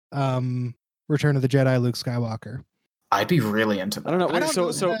post Return of the Jedi Luke Skywalker. I'd be really into that. I don't know. I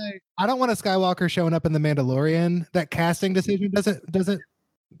don't want a Skywalker showing up in The Mandalorian. That casting decision doesn't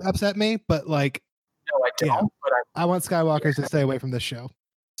upset me, but like, no, I don't. But I want Skywalkers to stay away from this show.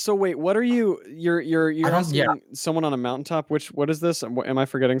 So wait, what are you? You're asking someone on a mountaintop. What is this? Am I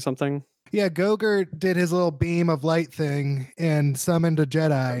forgetting something? Yeah, Gogurt did his little beam of light thing and summoned a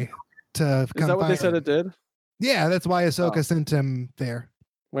Jedi to. Is that what they said it did? Yeah, that's why Ahsoka sent him there.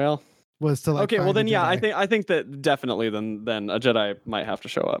 Well, Was to like. Okay, well then, yeah, I think that definitely then a Jedi might have to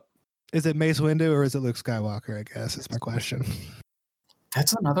show up. Is it Mace Windu or is it Luke Skywalker? I guess is my question.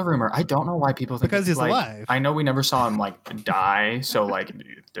 That's another rumor. I don't know why people think because he's like, alive. I know we never saw him like die, so like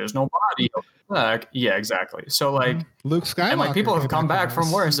there's no body. Like, yeah, exactly. So like Luke Skywalker, and like people have come back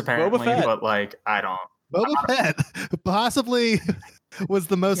from worse apparently, but like I don't. Boba Fett possibly was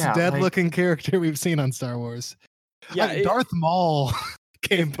the most dead-looking character we've seen on Star Wars. Yeah, Darth Maul.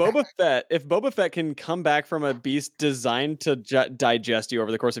 If Boba Fett can come back from a beast designed to digest you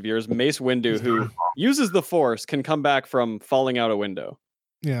over the course of years, Mace Windu, who uses the Force, can come back from falling out a window.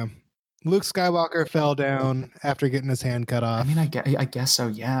 Yeah. Luke Skywalker fell down after getting his hand cut off. I mean, I guess so,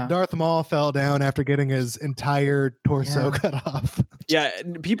 yeah. Darth Maul fell down after getting his entire torso cut off. Yeah,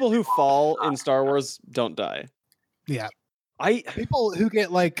 people who fall in Star Wars don't die. Yeah. People who get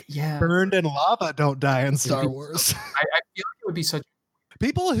burned in lava don't die in Star Wars. I feel like it would be such.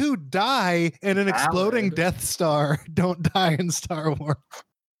 People who die in an exploding Death Star don't die in Star Wars.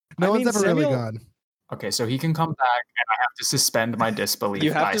 No one's ever really gone. Okay, so he can come back, and I have to suspend my disbelief.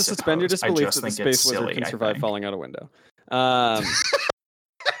 You have to suspend your disbelief that the space wizard can survive falling out a window.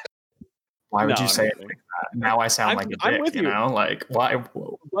 Why would you say it like that? Now I sound like a dick, you know? Like, why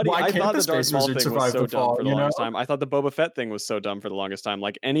can't the space wizard survive the fall, for the longest time? I thought the Boba Fett thing was so dumb for the longest time.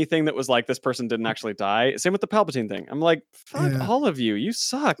 Like, anything that was like, this person didn't actually die. Same with the Palpatine thing. I'm like, fuck all of you. You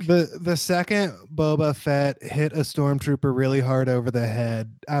suck. The second Boba Fett hit a stormtrooper really hard over the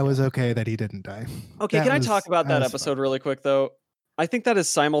head, I was okay that he didn't die. Okay, can I talk about that episode really quick, though? I think that is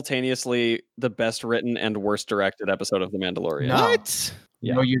simultaneously the best written and worst directed episode of The Mandalorian. No. What?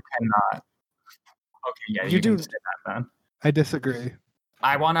 Yeah. No, you cannot. Okay, yeah, you do say that then. I disagree.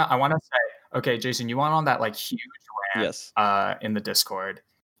 I wanna say, okay, Jason, you went on that like huge rant in the Discord,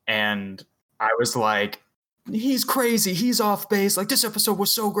 and I was like, he's crazy, he's off base. Like, this episode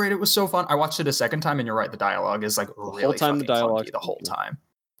was so great, it was so fun. I watched it a second time, and you're right, the dialogue is like really whole time the dialogue the whole time.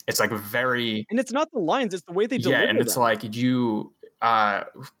 It's like very, and it's not the lines, it's the way they deliver. Yeah, and it's like the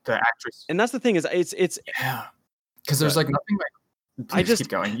actress, and that's the thing is it's because there's like nothing like. I just keep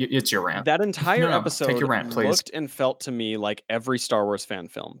going. It's your rant. That entire episode take your rant, please. Looked and felt to me like every Star Wars fan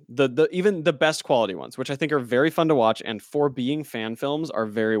film. The even the best quality ones, which I think are very fun to watch, and for being fan films, are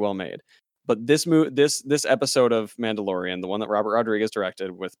very well made. But this episode of Mandalorian, the one that Robert Rodriguez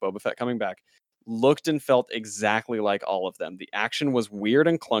directed with Boba Fett coming back, looked and felt exactly like all of them. The action was weird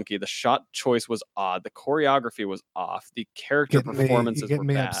and clunky. The shot choice was odd. The choreography was off. The character performances were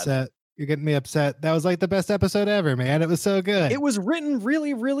bad. Upset. You're getting me upset. That was like the best episode ever, man. It was so good. It was written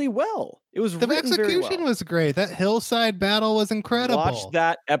really, really well. It was the execution was great. That hillside battle was incredible. Watch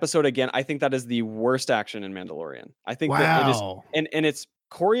that episode again. I think that is the worst action in Mandalorian. I think that it is, and it's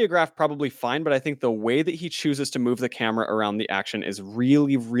choreographed probably fine, but I think the way that he chooses to move the camera around the action is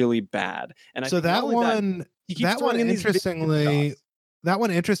really, really bad. And so that one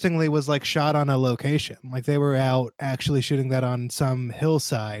interestingly was like shot on a location. Like they were out actually shooting that on some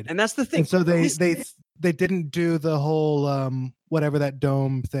hillside. And that's the thing. And so they didn't do the whole whatever that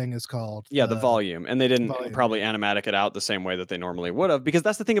dome thing is called. Yeah, the volume. And they didn't probably animatic it out the same way that they normally would have, because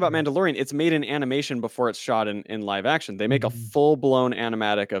that's the thing about Mandalorian. It's made in animation before it's shot in live action. They make a full-blown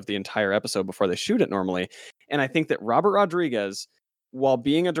animatic of the entire episode before they shoot it normally. And I think that Robert Rodriguez, while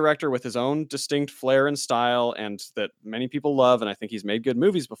being a director with his own distinct flair and style, and that many people love, and I think he's made good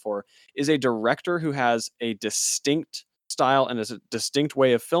movies before, is a director who has a distinct style and is a distinct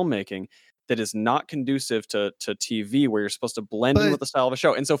way of filmmaking that is not conducive to TV, where you're supposed to blend in with the style of a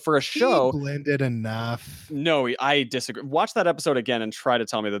show. And so for a show, blended enough. No, I disagree. Watch that episode again and try to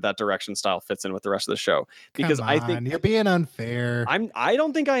tell me that direction style fits in with the rest of the show, because I think you're being unfair. I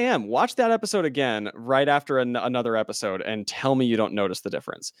don't think I am. Watch that episode again right after another episode and tell me you don't notice the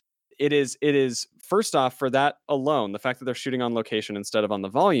difference. It is first off, for that alone, the fact that they're shooting on location instead of on the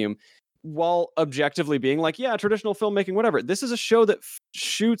volume, while objectively being like, yeah, traditional filmmaking, whatever. This is a show that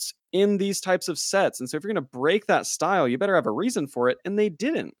shoots in these types of sets. And so if you're going to break that style, you better have a reason for it. And they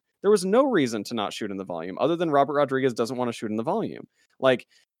didn't. There was no reason to not shoot in the volume other than Robert Rodriguez doesn't want to shoot in the volume. Like,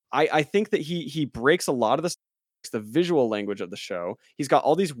 I think that he breaks a lot of the visual language of the show. He's got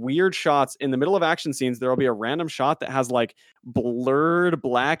all these weird shots in the middle of action scenes. There'll be a random shot that has like blurred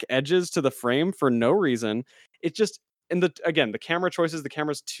black edges to the frame for no reason. It just, and the camera choices, the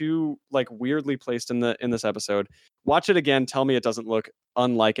camera's too like weirdly placed in this episode. Watch it again. Tell me it doesn't look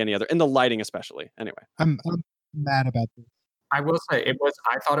unlike any other, in the lighting especially. Anyway, I'm mad about this. I will say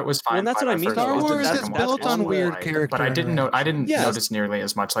I thought it was fine. And that's what I mean. Star Wars is built on weird character, but I didn't notice nearly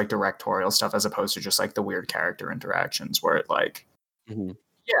as much like directorial stuff as opposed to just like the weird character interactions where it like,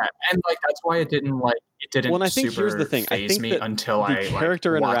 Yeah, and like that's why it didn't Well, I think here's the thing. I think me that until the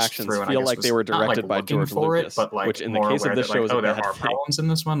character interactions feel like they were directed by George Lucas, but like which in the case of this show is a there bad are thing. problems in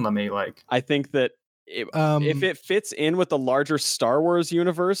this one. Let me like. I think that if it fits in with the larger Star Wars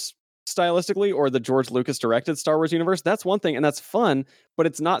universe stylistically, or the George Lucas directed Star Wars universe, that's one thing, and that's fun. But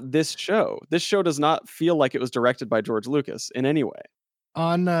it's not this show. This show does not feel like it was directed by George Lucas in any way.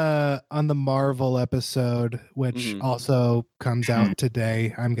 On the Marvel episode, which also comes out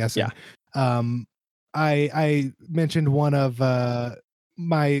today, I'm guessing. Yeah. I mentioned one of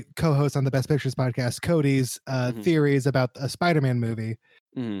my co-hosts on the Best Pictures podcast, Cody's theories about a Spider-Man movie.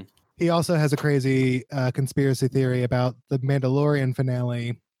 He also has a crazy conspiracy theory about the Mandalorian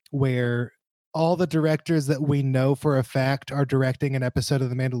finale, where all the directors that we know for a fact are directing an episode of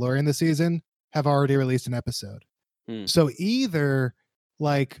The Mandalorian this season have already released an episode. So either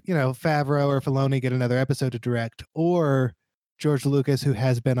Favreau or Filoni get another episode to direct, or George Lucas, who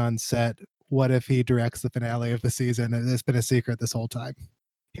has been on set, what if he directs the finale of the season? And it's been a secret this whole time.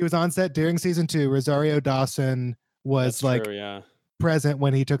 He was on set during season 2. Rosario Dawson was present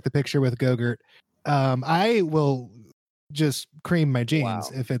when he took the picture with Gogurt. I will just cream my jeans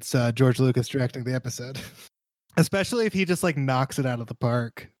if it's George Lucas directing the episode, especially if he just knocks it out of the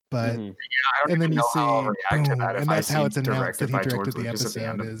park. But and then you see, boom, and that's how it's announced that he directed the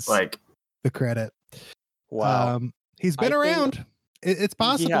episode. Is the credit? Wow, he's been around. It's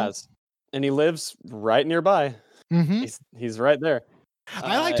possible. He has, and he lives right nearby. He's right there.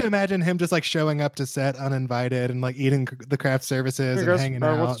 I like to imagine him just showing up to set uninvited and eating the craft services and hanging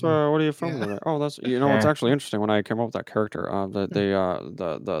out. What are you from there? Oh, that's it's actually interesting. When I came up with that character,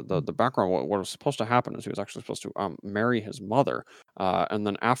 the background, what was supposed to happen is he was actually supposed to marry his mother, and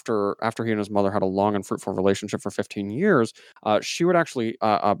then after he and his mother had a long and fruitful relationship for 15 years, she would actually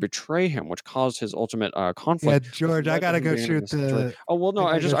betray him, which caused his ultimate conflict. Yeah, George, I gotta go shoot the. Oh well, no,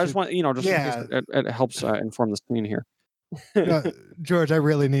 I just want in case it helps inform the scene here. No, George, I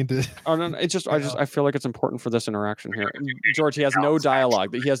really need to. Oh no, it's just I feel like it's important for this interaction here. George, he has no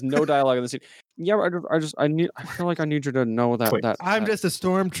dialogue. He has no dialogue in the scene. Yeah, I feel like I need you to know that I'm just a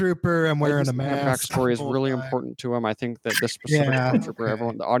stormtrooper. I'm wearing a mask. That backstory is really important to him. I think that this specific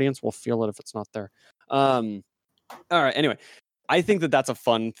stormtrooper, the audience will feel it if it's not there. All right. Anyway, I think that that's a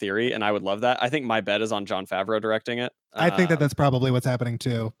fun theory, and I would love that. I think my bet is on Jon Favreau directing it. I think that that's probably what's happening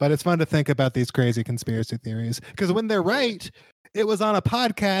too. But it's fun to think about these crazy conspiracy theories, because when they're right, it was on a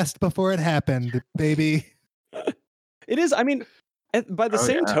podcast before it happened, baby. It is. I mean, by the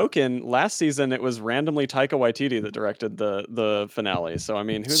same token, last season it was randomly Taika Waititi that directed the finale. So I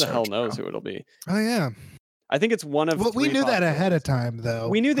mean, who the hell knows who it'll be? Oh yeah. I think it's one of. Well, we knew that ahead of time, though.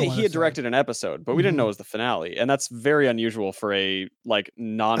 We knew that he had directed an episode, but we didn't know it was the finale, and that's very unusual for a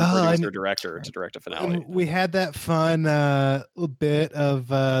non-producer director to direct a finale. We had that fun bit of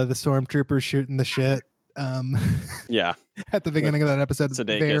the stormtroopers shooting the shit. Yeah, at the beginning of that episode,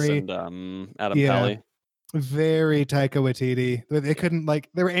 Sudeikis and Adam Pally. Very Taika Waititi. They couldn't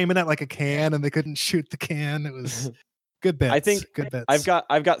they were aiming at a can, and they couldn't shoot the can. It was. Good bets. I think good bets.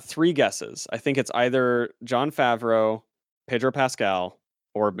 I've got 3 guesses. I think it's either Jon Favreau, Pedro Pascal,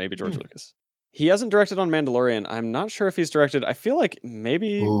 or maybe George Lucas. He hasn't directed on Mandalorian. I'm not sure if he's directed. I feel like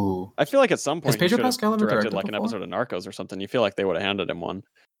maybe. Ooh. I feel like at some point he should have directed an episode of Narcos or something. You feel like they would have handed him one.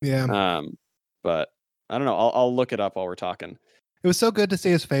 Yeah. But I don't know. I'll look it up while we're talking. It was so good to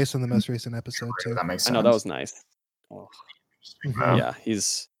see his face in the most recent episode too. That makes sense. I know, that was nice. Oh. Yeah,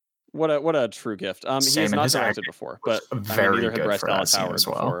 he's. What a true gift. He has not directed before, but neither had Bryce Dallas Howard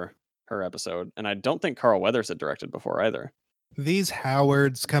before her episode, and I don't think Carl Weathers had directed before either. These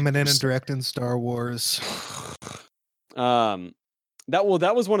Howards coming in and directing Star Wars. That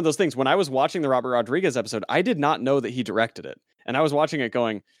was one of those things. When I was watching the Robert Rodriguez episode, I did not know that he directed it, and I was watching it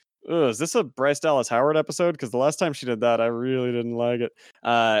going, is this a Bryce Dallas Howard episode? Because the last time she did that, I really didn't like it.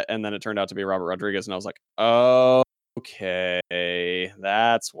 And then it turned out to be Robert Rodriguez, and I was like, oh. Okay,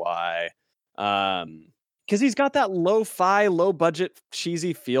 that's why. Because he's got that lo-fi, low-budget,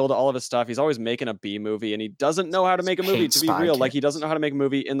 cheesy feel to all of his stuff. He's always making a B movie, and he doesn't know how to make a movie, to be real. Like, he doesn't know how to make a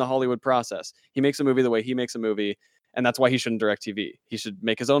movie in the Hollywood process. He makes a movie the way he makes a movie, and that's why he shouldn't direct TV. He should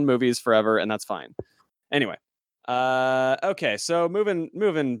make his own movies forever, and that's fine. Anyway, okay, so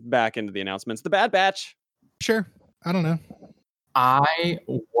moving back into the announcements. The Bad Batch. Sure. I don't know. I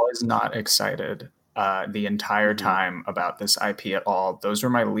was not excited the entire time about this IP at all. Those were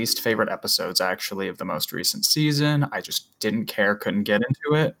my least favorite episodes, actually, of the most recent season. I just didn't care, couldn't get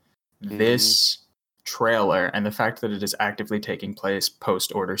into it. This trailer and the fact that it is actively taking place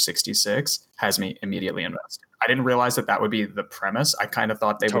post Order 66 has me immediately invested. I didn't realize that would be the premise. I kind of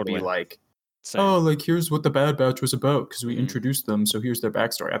thought they would be Same. Oh, like here's what the Bad Batch was about because we introduced them, so here's their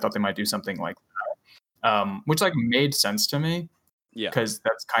backstory. I thought they might do something like that, which like made sense to me. Yeah, because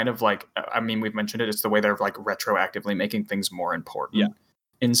that's kind of like, I mean, we've mentioned it. It's the way they're like retroactively making things more important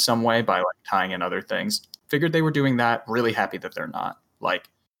in some way by like tying in other things. Figured they were doing that. Really happy that they're not. Like,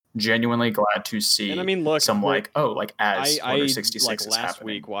 genuinely glad to see. And I mean, look, some like, oh, like as Order 66 like is last happening,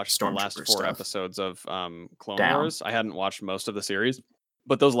 week watched the last 4 stuff. episodes of Clone Wars. I hadn't watched most of the series,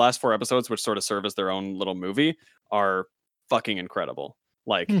 but those last 4 episodes, which sort of serve as their own little movie, are fucking incredible.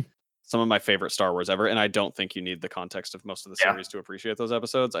 Like some of my favorite Star Wars ever. And I don't think you need the context of most of the series to appreciate those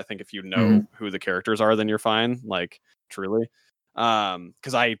episodes. I think if you know who the characters are, then you're fine. Like truly.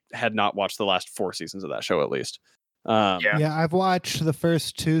 Because I had not watched the last 4 seasons of that show, at least. Yeah, I've watched the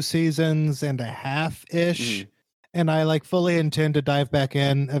first 2 seasons and a half ish, and I like fully intend to dive back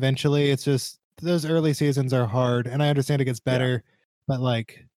in eventually. It's just those early seasons are hard, and I understand it gets better, but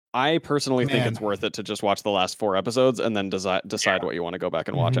like I personally think it's worth it to just watch the last 4 episodes and then decide what you want to go back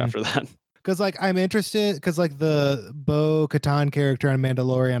and watch after that. Because like I'm interested, because like the Bo-Katan character on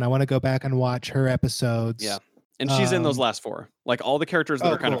Mandalorian, I want to go back and watch her episodes. Yeah. And she's in those last 4. Like all the characters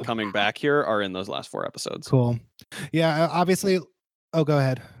that are kind of coming back here are in those last 4 episodes. Cool. Yeah, obviously. Oh, go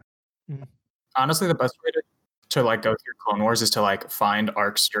ahead. Honestly, the best way to like go through Clone Wars is to like find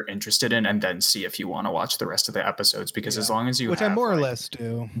arcs you're interested in and then see if you want to watch the rest of the episodes, because as long as you have, I more or less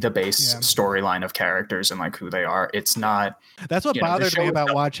do, the base storyline of characters and like who they are, it's not. That's what bothered me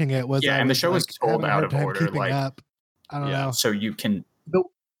about watching it was and the show was told out of order, like up. I don't know. So you can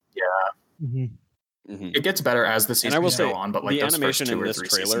it gets better as the seasons go on, but like the those animation first 2 in or this 3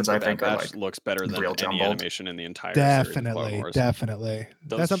 trailer seasons, I think, are like looks better than any jumbled animation in the entire series of Clone Wars. Definitely.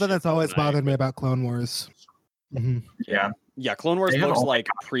 That's something that's always bothered me about Clone Wars. Yeah, Clone Wars looks like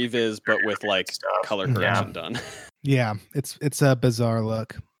previs, but with like color correction done. Yeah, it's a bizarre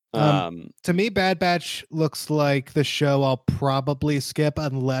look. To me, Bad Batch looks like the show I'll probably skip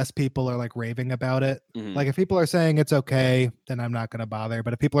unless people are like raving about it. Like if people are saying it's okay, then I'm not going to bother.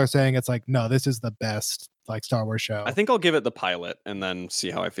 But if people are saying it's like, no, this is the best like Star Wars show, I think I'll give it the pilot and then see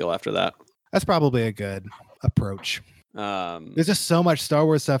how I feel after that. That's probably a good approach. There's just so much Star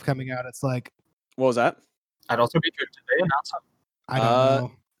Wars stuff coming out. It's like, what was that? I'd also be good. Did they announce something? I don't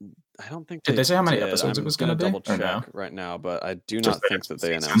know. I don't think did they say how many episodes it was going to be? Double check right now, but I do not think that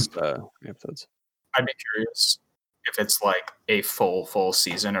they announced episodes. I'd be curious if it's like a full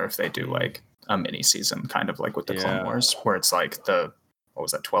season or if they do like a mini season, kind of like with the Clone Wars, where it's like the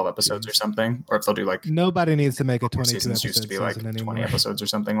 12 episodes or something, or if they'll do like nobody needs to make a 22 seasons used to be like 20 episodes or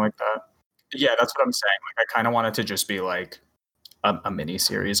something like that. Yeah, that's what I'm saying. Like I kind of want it to just be like a mini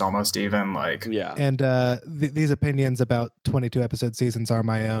series almost, even like and these opinions about 22 episode seasons are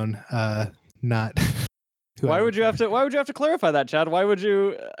my own, not why would you have to clarify that, Chad? Why would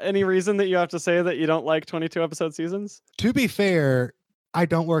you, any reason that you have to say that you don't like 22 episode seasons? To be fair, I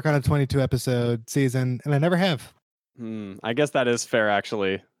don't work on a 22 episode season and I never have. I guess that is fair,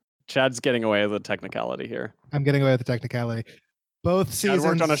 actually. Chad's getting away with the technicality here. I'm getting away with the technicality. Both seasons. I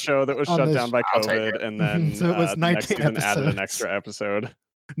worked on a show that was shut down by COVID, and then so it was 19 episodes. Added an extra episode.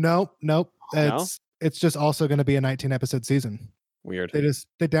 Nope. It's just also going to be a 19 episode season. Weird.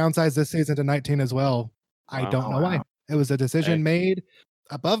 They downsized this season to 19 as well. I don't know why. It was a decision made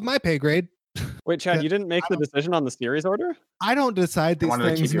above my pay grade. Wait, Chad, you didn't make the decision on the series order? I don't decide these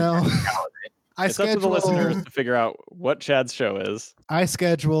things. No. It's up to the listeners to figure out what Chad's show is. I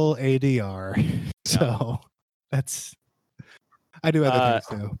schedule ADR, so that's. I do other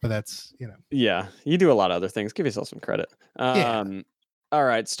things too, but that's, Yeah, you do a lot of other things. Give yourself some credit. All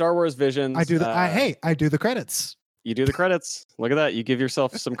right, Star Wars Visions. I do I do the credits. You do the credits. Look at that. You give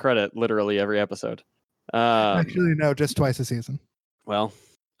yourself some credit literally every episode. Actually, no, just twice a season. Well,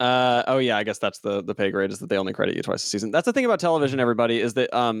 I guess that's the pay grade, is that they only credit you twice a season. That's the thing about television, everybody, is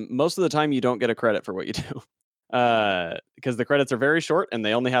that most of the time you don't get a credit for what you do. Because the credits are very short and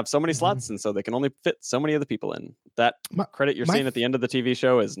they only have so many slots, and so they can only fit so many of the people in. That credit you're seeing at the end of the TV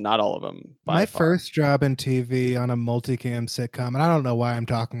show is not all of them. My first job in TV on a multicam sitcom, and I don't know why I'm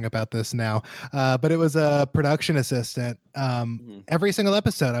talking about this now, but it was a production assistant. Every single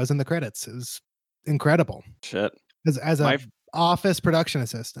episode I was in the credits. It was incredible. Shit. As a office production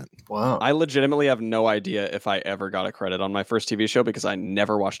assistant. Wow. I legitimately have no idea if I ever got a credit on my first TV show because I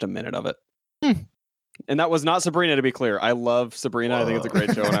never watched a minute of it. And that was not Sabrina, to be clear. I love Sabrina. I think it's a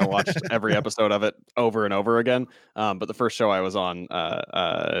great show, and I watched every episode of it over and over again. But the first show I was on,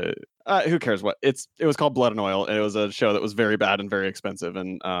 who cares what? It was called Blood and Oil, and it was a show that was very bad and very expensive,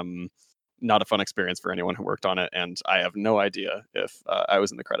 and not a fun experience for anyone who worked on it. And I have no idea if I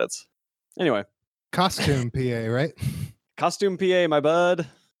was in the credits. Anyway. Costume PA, right? Costume PA, my bud.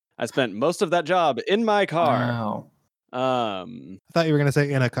 I spent most of that job in my car. Wow. I thought you were gonna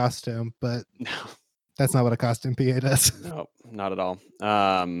say in a costume, but no. That's not what a costume PA does. No, not at all.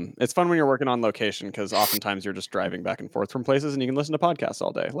 It's fun when you're working on location because oftentimes you're just driving back and forth from places and you can listen to podcasts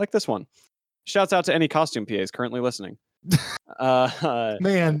all day, like this one. Shouts out to any costume PAs currently listening.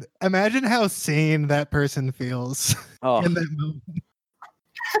 Man, imagine how sane that person feels in that moment.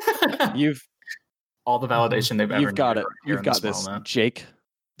 You've all the validation they've ever. You've got it. You've got this, moment. Jake.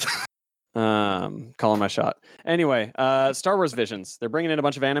 Calling my shot. Anyway, Star Wars Visions. They're bringing in a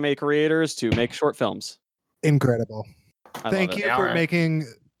bunch of anime creators to make short films. Incredible. Thank you for making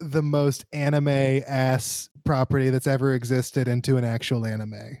the most anime-ass property that's ever existed into an actual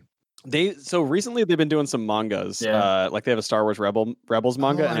anime. So recently they've been doing some mangas. Like they have a Star Wars Rebels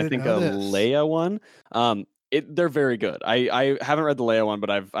manga, and I think a Leia one. They're very good. I haven't read the Leia one, but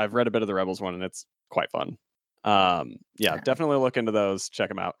I've read a bit of the Rebels one, and it's quite fun. Definitely look into those. Check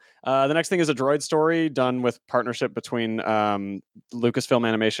them out. The next thing is a droid story done with partnership between Lucasfilm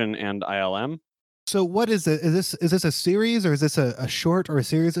Animation and ILM. So what is it? Is this a series, or is this a short or a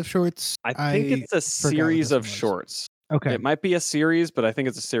series of shorts? I think it's a series of shorts. Okay. It might be a series, but I think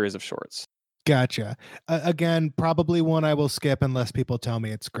it's a series of shorts. Gotcha. Again, probably one I will skip unless people tell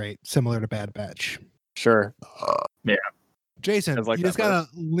me it's great, similar to Bad Batch. Sure. Yeah. Jason, you just gotta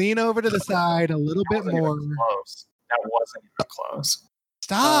lean over to the side a little bit more. Close. That wasn't even close.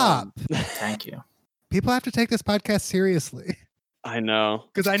 Stop. Thank you. People have to take this podcast seriously. I know.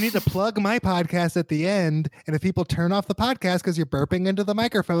 Because I need to plug my podcast at the end, and if people turn off the podcast because you're burping into the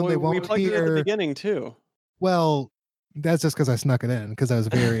microphone, they won't hear. It at the beginning too. Well, that's just because I snuck it in because I was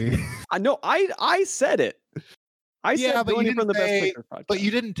very. I know. I said it. I said but you didn't from the Best Picture podcast. But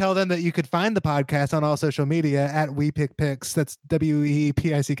you didn't tell them that you could find the podcast on all social media at We Pick Picks. That's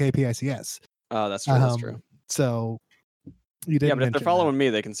WEPICKPICS. Oh, that's true. That's true. So you didn't. Yeah, but if they're following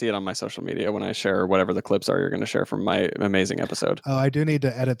me, they can see it on my social media when I share whatever the clips are you're going to share from my amazing episode. Oh, I do need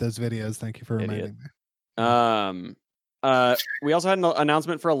to edit those videos. Thank you for reminding me. We also had an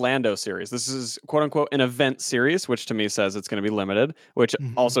announcement for a Lando series. This is quote unquote an event series, which to me says it's going to be limited, which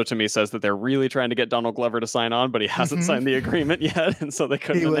also to me says that they're really trying to get Donald Glover to sign on, but he hasn't signed the agreement yet. And so they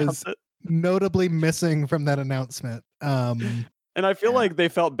couldn't announce it. Notably missing from that announcement. And I feel like they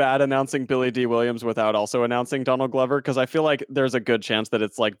felt bad announcing Billy D. Williams without also announcing Donald Glover, because I feel like there's a good chance that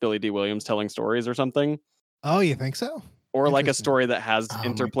it's like Billy D. Williams telling stories or something. Oh, you think so? Or like a story that has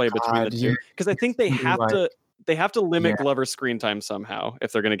interplay between the two. Because I think they have to limit Glover's screen time somehow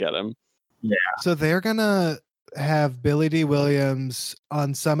if they're going to get him. Yeah. So they're going to have Billy D. Williams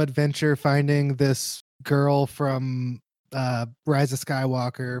on some adventure finding this girl from Rise of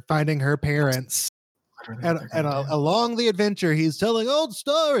Skywalker, finding her parents. And along the adventure, he's telling old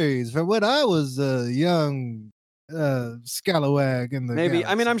stories from when I was a young scalawag in the Maybe. galaxy.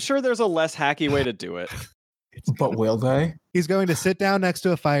 I mean, I'm sure there's a less hacky way to do it. But will they? He's going to sit down next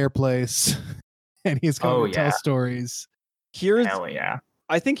to a fireplace and he's going to tell stories. Hell yeah.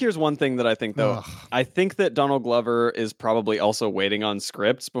 I think here's one thing that I think, though. Ugh. I think that Donald Glover is probably also waiting on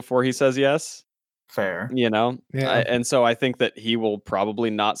scripts before he says yes. Fair. You know? Yeah. And so I think that he will probably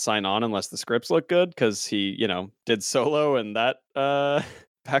not sign on unless the scripts look good, because he, did Solo and that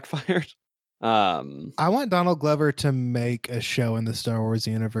backfired. I want Donald Glover to make a show in the Star Wars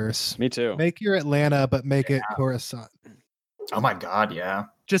universe. Me too. Make your Atlanta, but make it Coruscant. Oh my God, yeah.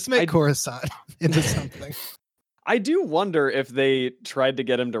 Just make Coruscant into something. I do wonder if they tried to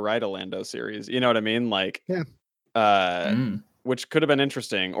get him to write a Lando series. You know what I mean? Like, which could have been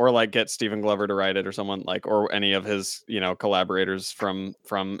interesting, or like get Stephen Glover to write it, or someone like, or any of his, collaborators from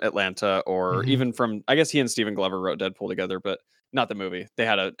Atlanta, or even from, I guess he and Stephen Glover wrote Deadpool together, but not the movie. They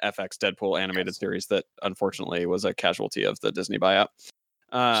had a FX Deadpool animated series that unfortunately was a casualty of the Disney buyout.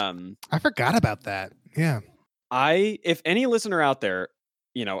 I forgot about that. Yeah. If any listener out there,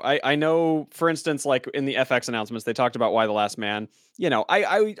 I know, for instance, like in the FX announcements, they talked about Y the Last Man.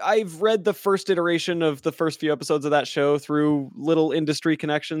 I've read the first iteration of the first few episodes of that show through little industry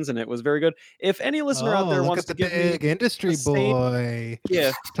connections, and it was very good. If any listener out there wants to give big industry boy,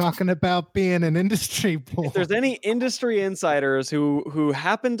 talking about being an industry boy. If there's any industry insiders who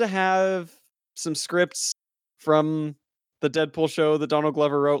happen to have some scripts from the Deadpool show that Donald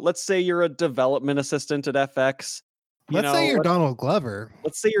Glover wrote, let's say you're a development assistant at FX. Let's say you're Donald Glover.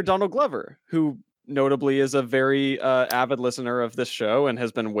 Let's say you're Donald Glover, who notably is a very avid listener of this show and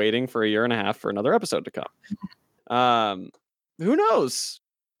has been waiting for 1.5 years for another episode to come. Who knows?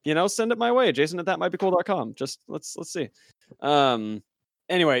 Send it my way, jason@thatmightbecool.com. Just let's see.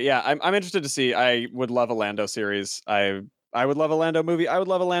 Anyway, yeah, I'm interested to see. I would love a Lando series. I I would love a Lando movie. I would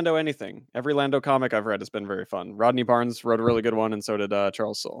love a Lando anything. Every Lando comic I've read has been very fun. Rodney Barnes wrote a really good one, and so did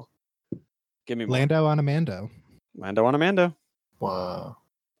Charles Soule. Give me more. Lando on a Mando. Lando on a Mando. Whoa.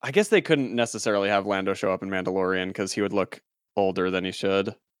 I guess they couldn't necessarily have Lando show up in Mandalorian because he would look older than he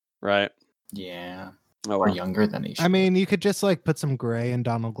should, right? Yeah. Oh, or younger than he should. I mean, you could just like put some gray in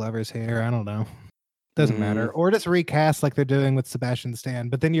Donald Glover's hair. I don't know. Doesn't matter. Or just recast like they're doing with Sebastian Stan,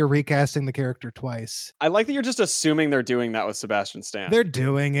 but then you're recasting the character twice. I like that you're just assuming they're doing that with Sebastian Stan. They're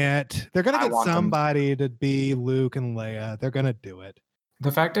doing it. They're going to get somebody to be Luke and Leia. They're going to do it.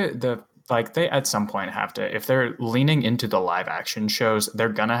 The fact that they at some point have to, if they're leaning into the live action shows, they're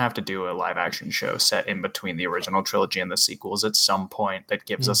going to have to do a live action show set in between the original trilogy and the sequels at some point that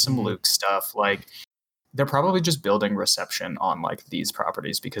gives us some Luke stuff. Like, they're probably just building reception on like these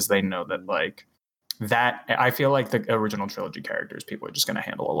properties because they know that like that, I feel like the original trilogy characters people are just going to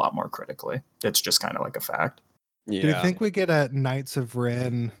handle a lot more critically. It's just kind of like a fact. Yeah. Do you think we get a Knights of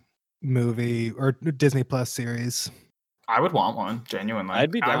Ren movie or Disney Plus series? I would want one, genuinely.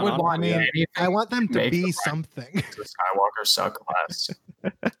 I'd be down. I want them to be something. The Skywalker suck class.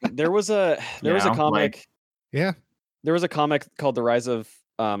 There was a comic. Yeah. There was a comic called The Rise of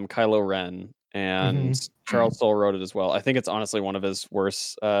Kylo Ren, and Charles Soule wrote it as well. I think it's honestly one of his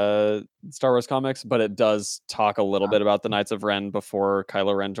worst Star Wars comics, but it does talk a little bit about the Knights of Ren before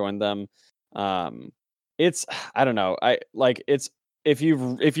Kylo Ren joined them. It's, I don't know. If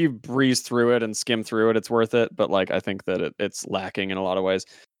you breeze through it and skim through it, it's worth it. But like, I think that it's lacking in a lot of ways.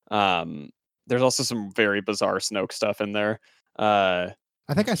 There's also some very bizarre Snoke stuff in there. I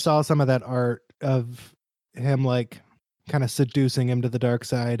think I saw some of that art of him like kind of seducing him to the dark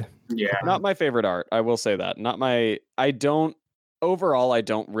side. Yeah. Not my favorite art. I will say that. Overall, I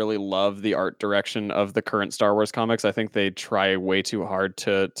don't really love the art direction of the current Star Wars comics. I think they try way too hard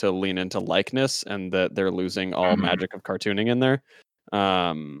to lean into likeness, and that they're losing all magic of cartooning in there.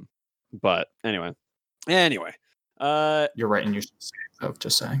 But anyway, you're right, and you should say it, though.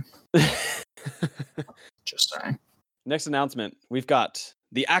 Just saying. Just saying. Next announcement: we've got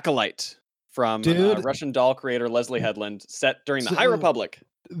The Acolyte from Russian doll creator Leslie Headland, set during the High Republic.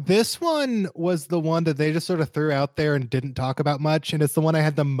 This one was the one that they just sort of threw out there and didn't talk about much, and it's the one I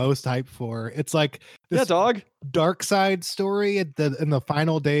had the most hype for. It's like this dark side story in the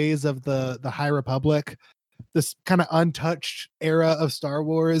final days of the High Republic. This kind of untouched era of Star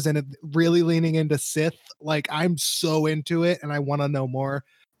Wars, and it really leaning into Sith. Like, I'm so into it, and I want to know more.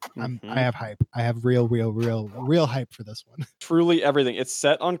 I have hype. I have real hype for this one. Truly everything. It's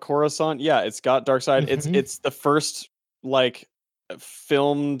set on Coruscant. Yeah, it's got dark side. It's the first like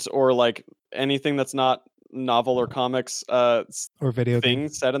filmed or like anything that's not novel or comics or video thing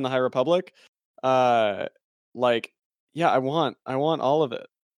set in the High Republic. I want all of it.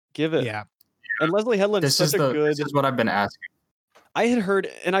 Give it. Yeah. And Leslie Headland is such a good. This is what I've been asking. I had heard,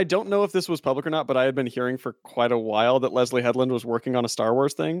 and I don't know if this was public or not, but I had been hearing for quite a while that Leslie Headland was working on a Star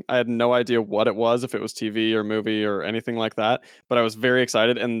Wars thing. I had no idea what it was, if it was TV or movie or anything like that, but I was very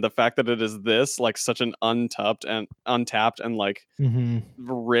excited. And the fact that it is this, like, such an untapped and like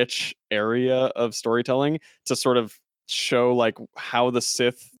rich area of storytelling to sort of show like how the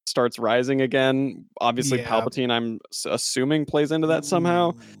Sith starts rising again. Obviously, Palpatine, I'm assuming, plays into that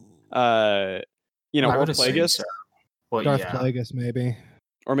somehow. Or Plagueis. So. Well, Darth Plagueis, maybe.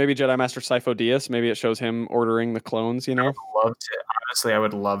 Or maybe Jedi Master Sifo Dyas. Maybe it shows him ordering the clones, you know? I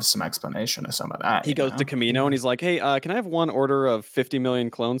would love some explanation of some of that. He goes to Kamino and he's like, hey, can I have one order of 50 million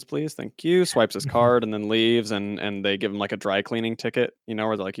clones, please? Thank you. Swipes his card and then leaves, and they give him like a dry cleaning ticket, you know,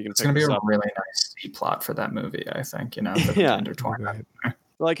 where they're like, you can It's going to be a really nice C-plot for that movie, I think, you know? Right.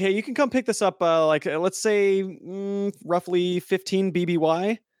 Like, hey, you can come pick this up, let's say roughly 15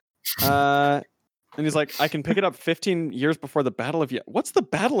 BBY. And he's like, I can pick it up 15 years before the Battle of Yavin. What's the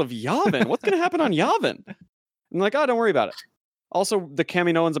Battle of Yavin? What's going to happen on Yavin? I'm like, oh, don't worry about it. Also, the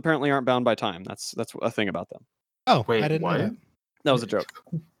Kaminoans apparently aren't bound by time. That's a thing about them. Oh, wait, I didn't know that. That was a joke.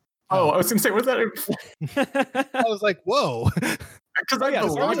 Oh, I was going to say, what's that? I was like, whoa. Because isn't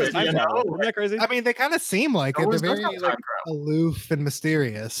that crazy? I mean, they kind of seem like it. They're very like, aloof and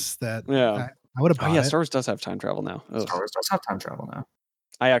mysterious. That I would have bought it. Star Wars does have time travel now. Star Wars does have time travel now.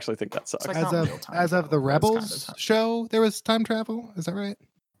 I actually think that sucks. Like as of the Rebels show, there was time travel. Is that right?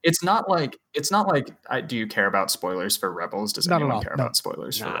 It's not like. Do you care about spoilers for Rebels? Does anyone care about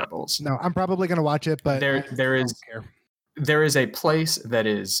spoilers for Rebels? No, I'm probably going to watch it, but there is a place that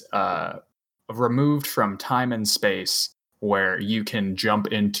is removed from time and space where you can jump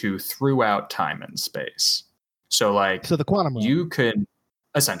into throughout time and space. So the quantum realm. You could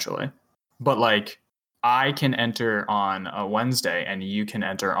essentially, but like. I can enter on a Wednesday and you can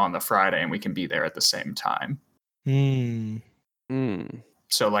enter on the Friday and we can be there at the same time.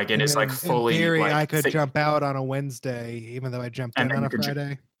 So like it is like fully. In theory, like, I could jump out on a Wednesday, even though I jumped in on a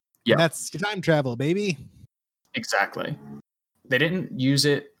Friday. Yeah, that's time travel, baby. Exactly. They didn't use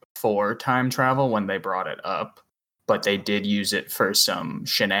it for time travel when they brought it up, but they did use it for some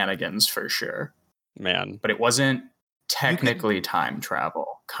shenanigans for sure. Man, but it wasn't technically time travel.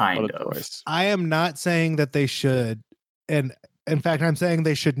 Kind of. I am not saying that they should, and in fact, I'm saying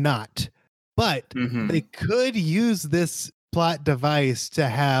they should not. But they could use this plot device to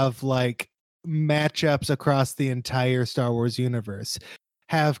have like matchups across the entire Star Wars universe.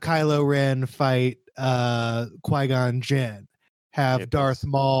 Have Kylo Ren fight Qui-Gon Jinn. Have Darth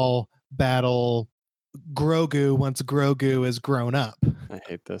Maul battle Grogu once Grogu is grown up. I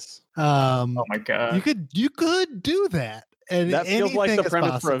hate this. Oh my god! You could do that. And that feels like the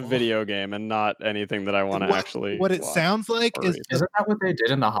premise for a video game and not anything that I want to actually. What it sounds like isn't that what they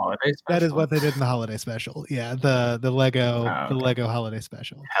did in the holiday special? That is what they did in the holiday special. Yeah, the Lego the Lego holiday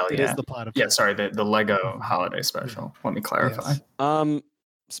special. Hell yeah! It is the plot of sorry, the Lego holiday special. Let me clarify. Yes.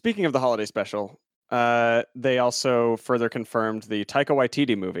 Speaking of the holiday special, they also further confirmed the Taika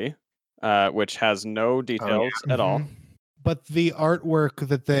Waititi movie, which has no details at all. But the artwork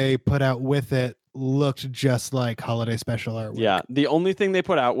that they put out with it looked just like holiday special artwork. Yeah, the only thing they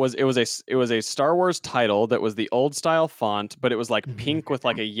put out was it was a Star Wars title that was the old style font, but it was like pink with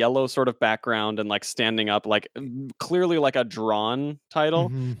like a yellow sort of background and like standing up, like clearly like a drawn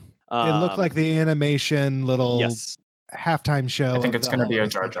title. It looked like the animation little halftime show. I think it's going to be a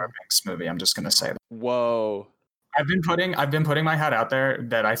Jar Jar Binks movie. I'm just going to say that. Whoa. I've been putting my hat out there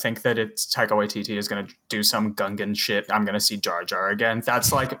that I think that it's Taika Waititi is going to do some Gungan shit. I'm going to see Jar Jar again.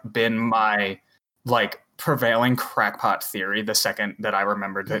 That's like been my like prevailing crackpot theory the second that I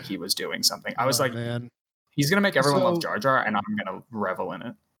remembered that he was doing something. I was he's going to make everyone love Jar Jar and I'm going to revel in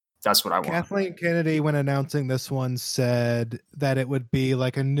it. That's what I want. Kathleen Kennedy, when announcing this one, said that it would be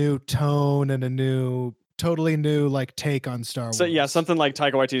like a new tone and a totally new like take on Star Wars. So yeah, something like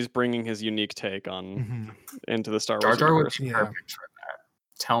Taika Waititi's bringing his unique take on into the Star Wars Jar universe. Would be perfect for that.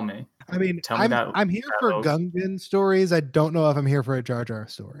 Tell me. I mean, I'm here for Gungan stories. I don't know if I'm here for a Jar Jar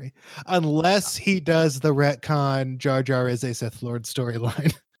story, unless he does the retcon Jar Jar is a Sith Lord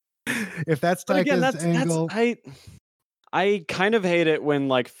storyline. If that's Taika's angle, I kind of hate it when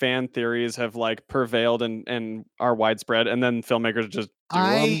like fan theories have like prevailed and are widespread, and then filmmakers just do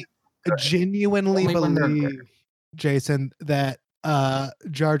them. Genuinely believe, Jason, that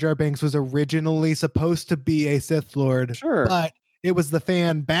Jar Jar Binks was originally supposed to be a Sith Lord, but it was the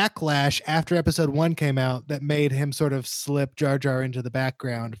fan backlash after episode 1 came out that made him sort of slip Jar Jar into the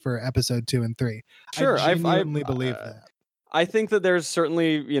background for episode 2 and 3. Sure, I genuinely believe that. I think that there's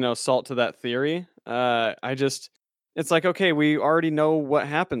certainly, salt to that theory. It's like, okay, we already know what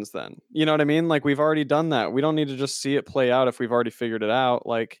happens then. You know what I mean? Like, we've already done that. We don't need to just see it play out if we've already figured it out.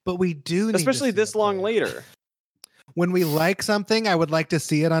 Like, but we do, especially this long later. When we like something, I would like to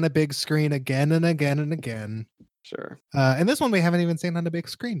see it on a big screen again and again and again. Sure. And this one we haven't even seen on a big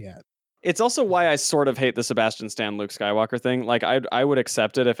screen yet. It's also why I sort of hate the Sebastian Stan Luke Skywalker thing. Like, I would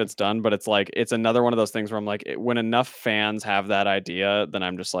accept it if it's done, but it's like, it's another one of those things where I'm like, when enough fans have that idea, then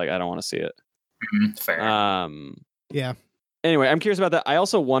I'm just like, I don't want to see it. Fair. Yeah. Anyway, I'm curious about that. I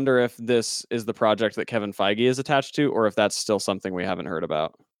also wonder if this is the project that Kevin Feige is attached to, or if that's still something we haven't heard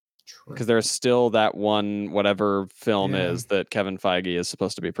about. Because there's still that one, whatever film is that Kevin Feige is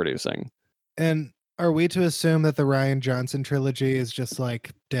supposed to be producing. And are we to assume that the Rian Johnson trilogy is just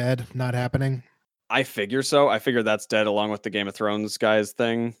like dead, not happening? I figure so. I figure that's dead along with the Game of Thrones guys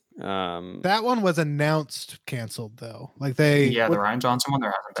thing. That one was announced canceled though. Like the Rian Johnson one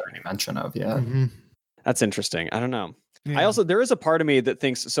there hasn't been any mention of yet. That's interesting. I don't know. Yeah. There is a part of me that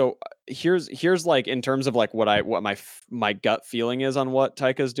thinks so. Here's like in terms of like what my gut feeling is on what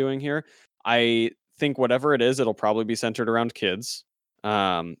Taika's doing here. I think whatever it is, it'll probably be centered around kids.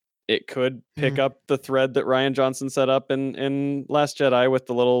 It could pick up the thread that Rian Johnson set up in Last Jedi with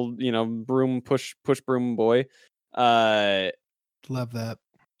the little broom push broom boy. Love that.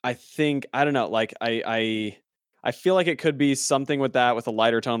 I think I don't know. Like I feel like it could be something with that with a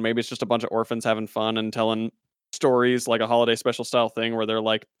lighter tone. Maybe it's just a bunch of orphans having fun and telling stories, like a holiday special style thing where they're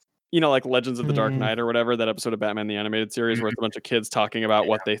like, like Legends of the Dark Knight or whatever, that episode of Batman the Animated Series where it's a bunch of kids talking about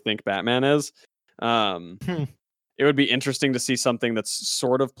what they think Batman is. It would be interesting to see something that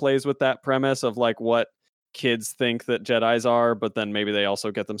sort of plays with that premise of like what kids think that Jedis are, but then maybe they also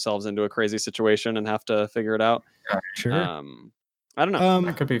get themselves into a crazy situation and have to figure it out. Sure. I don't know.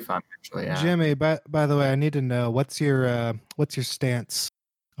 That could be fun, actually. Yeah. Jimmy, by the way, I need to know what's your stance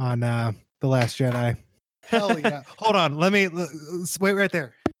on The Last Jedi? Hell yeah! Hold on, let me wait right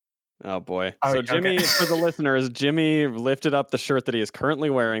there. Oh boy. So Jimmy, for the listeners, Jimmy lifted up the shirt that he is currently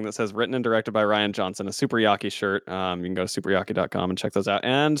wearing that says written and directed by Rian Johnson, a Super Yaki shirt. You can go to superyaki.com and check those out.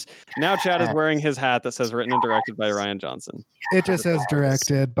 And now Chad is wearing his hat that says written and directed by Rian Johnson. It just says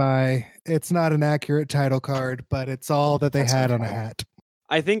directed by. It's not an accurate title card, but it's all that they had on a hat.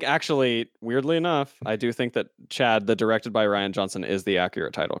 I think actually, weirdly enough, I do think that Chad, the directed by Rian Johnson, is the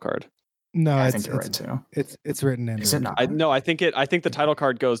accurate title card. No, I think you're right too. It's written in. Is it not? I think the title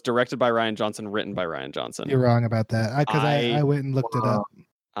card goes directed by Rian Johnson, written by Rian Johnson. You're wrong about that. Because I went and looked it up.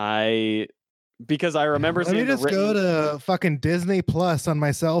 Because I remember seeing. Let me just go to fucking Disney Plus on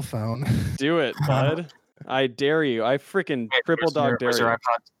my cell phone. Do it, bud. I dare you. I freaking triple dog dare you.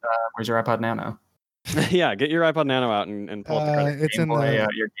 Where's your iPod Nano? Yeah, get your iPod Nano out and pull up the credit. It's Game Boy,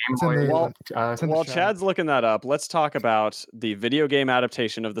 your Game Boy. While Chad's looking that up, let's talk about the video game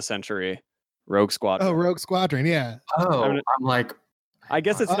adaptation of the century, Rogue Squadron. Oh, Rogue Squadron, yeah. Oh, I'm like, I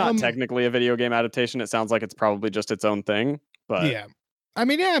guess it's not technically a video game adaptation. It sounds like it's probably just its own thing. But yeah, I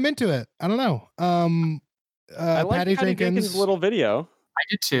mean, yeah, I'm into it. I don't know. I like Patty Jenkins' little video. I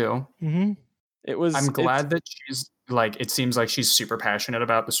did too. Mm-hmm. I'm glad that she's like. It seems like she's super passionate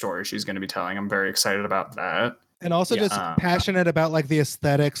about the story she's going to be telling. I'm very excited about that. And also just passionate about like the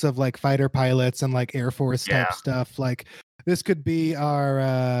aesthetics of like fighter pilots and like Air Force type stuff. Like this could be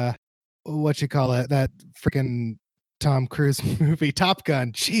our what you call it, that freaking Tom Cruise movie, Top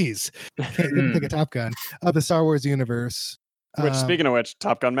Gun. Jeez, couldn't think of Top Gun of the Star Wars universe. Which, speaking of which,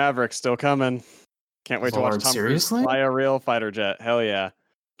 Top Gun Maverick still coming. Can't wait to watch Tom Cruise fly a real fighter jet. Hell yeah!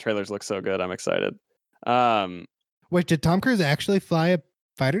 Trailers look so good. I'm excited. Wait, did Tom Cruise actually fly a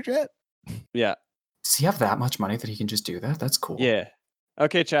fighter jet? Yeah. Does he have that much money that he can just do that? That's cool. Yeah.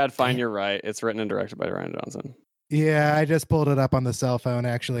 Okay, Chad, fine. You're right. It's written and directed by Rian Johnson. Yeah, I just pulled it up on the cell phone.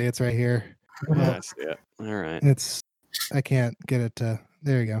 Actually, it's right here. Yeah, I see it. All right. I can't get it to.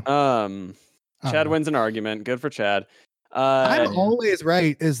 There you go. Chad wins an argument. Good for Chad. I'm always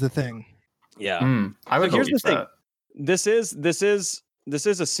right. Is the thing. Yeah. I would. Here's the thing. This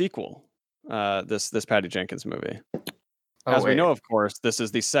is a sequel. This Patty Jenkins movie. As we know, of course, this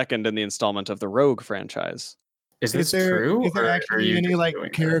is the second in the installment of the Rogue franchise. Is this true? Is there actually any like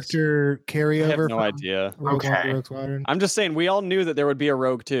character carryover? I have no idea. Rogue Squadron? I'm just saying we all knew that there would be a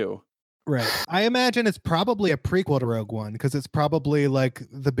Rogue 2. Right. I imagine it's probably a prequel to Rogue One because it's probably like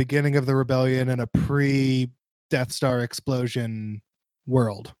the beginning of the rebellion in a pre-Death Star explosion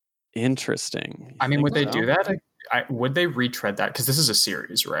world. Interesting. I mean, would they do that? Would they retread that? Because this is a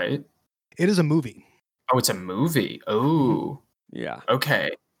series, right? It is a movie. Oh, it's a movie. Oh, yeah.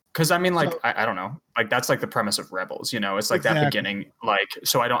 Okay. Because I mean, like, I don't know. Like, that's like the premise of Rebels. You know, it's like that beginning. Like,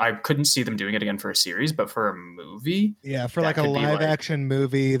 so I couldn't see them doing it again for a series, but for a movie, yeah, for like a live action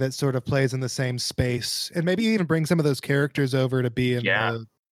movie that sort of plays in the same space, and maybe even bring some of those characters over to be in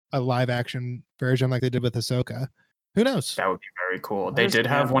a live action version, like they did with Ahsoka. Who knows? That would be very cool. They did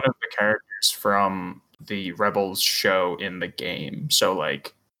have one of the characters from the Rebels show in the game, so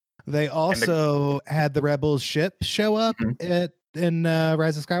like. They also had the Rebels ship show up in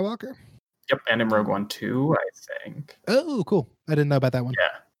Rise of Skywalker. Yep, and in Rogue One too, I think. Oh, cool. I didn't know about that one.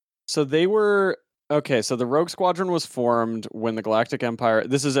 Yeah. So they were... Okay, so the Rogue Squadron was formed when the Galactic Empire...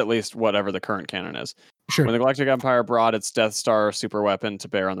 This is at least whatever the current canon is. Sure. When the Galactic Empire brought its Death Star super weapon to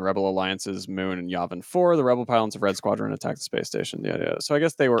bear on the Rebel Alliance's moon in Yavin 4, the Rebel pilots of Red Squadron attacked the space station. Yeah. So I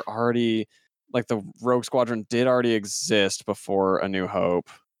guess they were already... Like, the Rogue Squadron did already exist before A New Hope.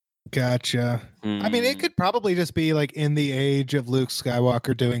 Gotcha. I mean, it could probably just be like in the age of Luke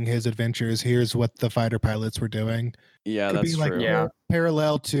Skywalker doing his adventures. Here's what the fighter pilots were doing. Yeah, that's true. Yeah,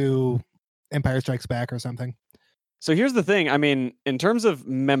 parallel to Empire Strikes Back or something. So here's the thing. I mean, in terms of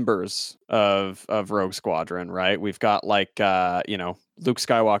members of Rogue Squadron, right? We've got like Luke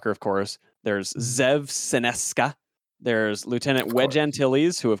Skywalker, of course. There's Zev Seneska. There's Lieutenant Wedge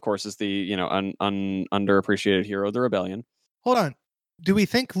Antilles, who of course is the underappreciated hero of the rebellion. Hold on. Do we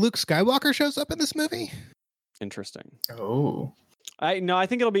think Luke Skywalker shows up in this movie? Interesting. Oh, I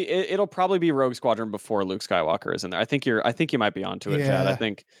think it'll probably be Rogue Squadron before Luke Skywalker is in there. I think you might be onto it, Chad. I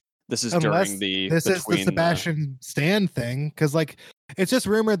think this is during the is the Sebastian Stan thing, because like it's just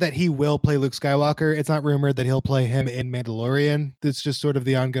rumored that he will play Luke Skywalker. It's not rumored that he'll play him in Mandalorian. It's just sort of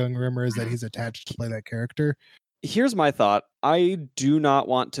the ongoing rumor is that he's attached to play that character. Here's my thought. I do not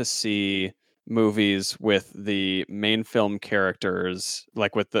want to see movies with the main film characters,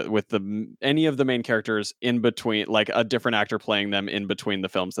 like with the any of the main characters in between, like a different actor playing them in between the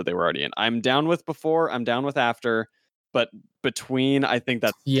films that they were already in. I'm down with before, I'm down with after, but between, I think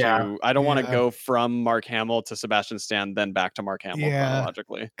that's too, I don't want to go from Mark Hamill to Sebastian Stan, then back to Mark Hamill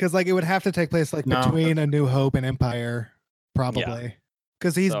chronologically. Because like it would have to take place like between A New Hope and Empire, probably.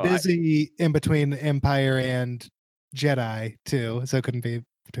 Because he's busy in between Empire and Jedi too, so it couldn't be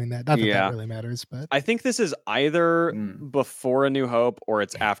between that. Not that that really matters, but I think this is either before A New Hope or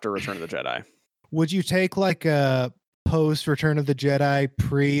it's after Return of the Jedi. Would you take like a post Return of the Jedi,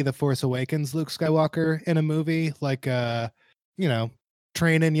 pre The Force Awakens Luke Skywalker in a movie, like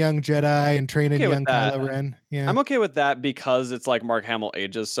training young Jedi and training young Kylo Ren? Yeah, I'm okay with that because it's like Mark Hamill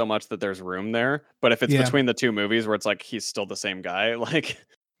ages so much that there's room there. But if it's between the two movies where it's like he's still the same guy, like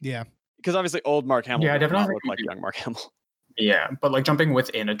because obviously old Mark Hamill does not look like young Mark Hamill. Yeah, but like jumping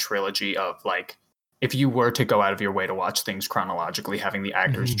within a trilogy of like, if you were to go out of your way to watch things chronologically, having the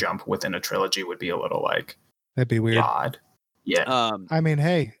actors jump within a trilogy would be a little like that'd be weird. Odd. Yeah. I mean,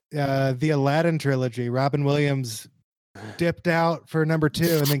 hey, the Aladdin trilogy, Robin Williams dipped out for number 2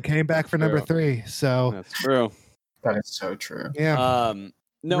 and then came back for number 3. So that's true. That is so true. Yeah.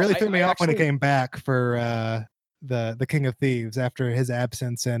 No, really threw me off when it came back for the King of Thieves after his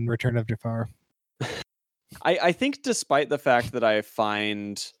absence and Return of Jafar. I think despite the fact that I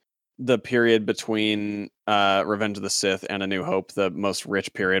find the period between Revenge of the Sith and A New Hope the most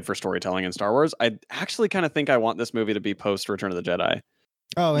rich period for storytelling in Star Wars, I actually kind of think I want this movie to be post Return of the Jedi.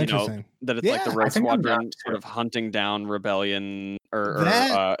 Oh, interesting. That it's like the Rogue Squadron sort of hunting down rebellion or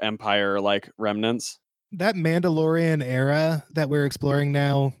Empire like remnants. That Mandalorian era that we're exploring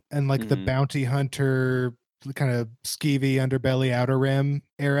now, and like the bounty hunter kind of skeevy underbelly outer rim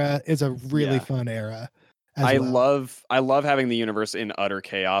era, is a really fun era. I love having the universe in utter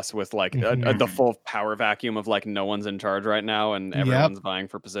chaos with like the full power vacuum of like no one's in charge right now and everyone's vying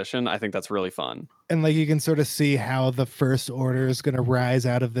for position. I think that's really fun. And like you can sort of see how the First Order is going to rise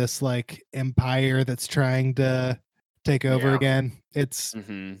out of this like empire that's trying to take over again. It's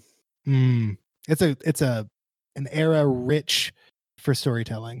it's an era rich for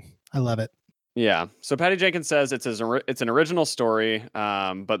storytelling. I love it. Yeah. So Patty Jenkins says it's an original story,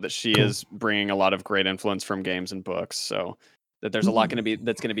 but that she is bringing a lot of great influence from games and books. So that there's a lot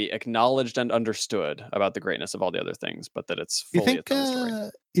that's going to be acknowledged and understood about the greatness of all the other things, but that it's fully its own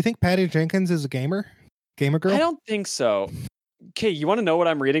story. You think Patty Jenkins is a gamer girl? I don't think so. Okay, you want to know what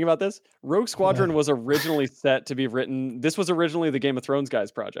I'm reading about this? Rogue Squadron was originally set to be written. This was originally the Game of Thrones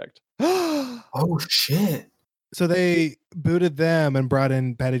guys project. Oh shit. So they booted them and brought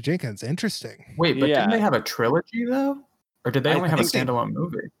in Patty Jenkins. Interesting. Wait, but didn't they have a trilogy though? Or did they only have a standalone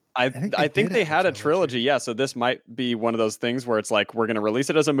movie? I think they had a trilogy. Yeah, so this might be one of those things where it's like we're going to release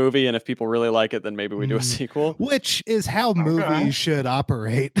it as a movie, and if people really like it, then maybe we do a sequel. Which is how movies should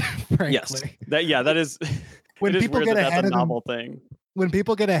operate, frankly. Yes. That is when people get ahead of novel thing. When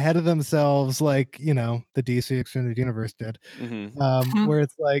people get ahead of themselves, like the DC Extended Universe did, where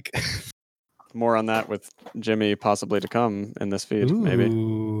it's like. More on that with Jimmy possibly to come in this feed. Maybe.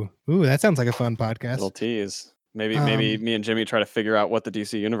 Ooh, that sounds like a fun podcast. Little tease. Maybe me and Jimmy try to figure out what the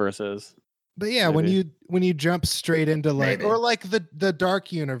DC universe is. But yeah, when you jump straight into like or like the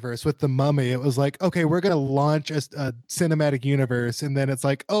Dark Universe with the Mummy, it was like, okay, we're gonna launch a cinematic universe, and then it's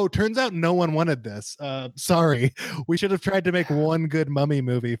like, oh, turns out no one wanted this. Sorry, we should have tried to make one good Mummy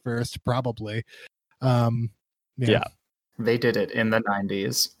movie first, probably. Yeah, they did it in the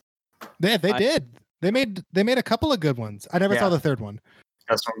 90s. Yeah, they did. They made a couple of good ones. I never saw the third one.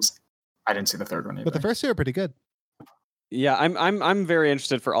 I didn't see the third one either. But the first two are pretty good. Yeah, I'm very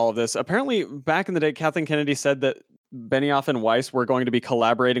interested for all of this. Apparently, back in the day, Kathleen Kennedy said that Benioff and Weiss were going to be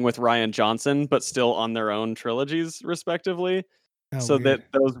collaborating with Rian Johnson, but still on their own trilogies, respectively. So weird.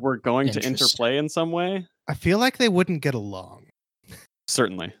 That those were going to interplay in some way. I feel like they wouldn't get along.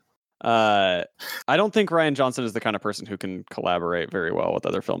 Certainly. I don't think Rian Johnson is the kind of person who can collaborate very well with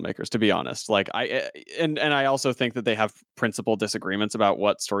other filmmakers, to be honest. Like I also think that they have principal disagreements about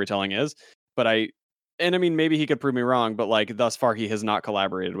what storytelling is, but I mean, maybe he could prove me wrong, but like thus far he has not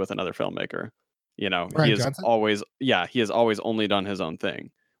collaborated with another filmmaker. Rian he is Johnson? he has always only done his own thing,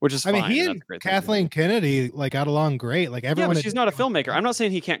 which is fine. I mean, he and Kathleen Kennedy like got along great. Like everyone. Yeah, but she's not a filmmaker. I'm not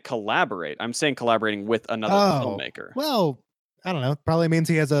saying he can't collaborate. I'm saying collaborating with another filmmaker. Well, I don't know. Probably means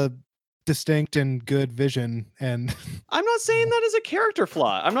he has a distinct and good vision, and I'm not saying that is a character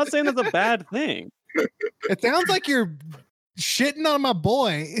flaw. I'm not saying that's a bad thing. It sounds like you're shitting on my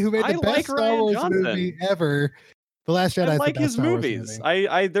boy who made the best Star Wars movie ever. The Last Jedi. I like his movies.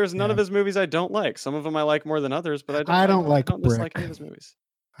 There's none of his movies I don't like. Some of them I like more than others, but I don't dislike any of his movies.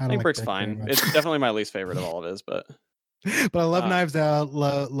 I think Brick's fine. It's definitely my least favorite of all of his, but I love Knives Out.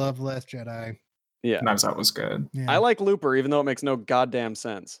 Love Last Jedi. Yeah, Knives Out was good. Yeah. I like Looper, even though it makes no goddamn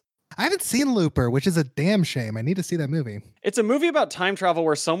sense. I haven't seen Looper, which is a damn shame. I need to see that movie. It's a movie about time travel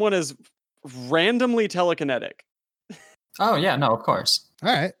where someone is randomly telekinetic. Oh, yeah, no, of course.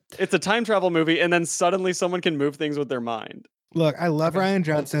 All right. It's a time travel movie, and then suddenly someone can move things with their mind. Look, I love Rian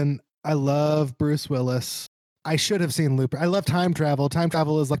Johnson. I love Bruce Willis. I should have seen Looper. I love time travel. Time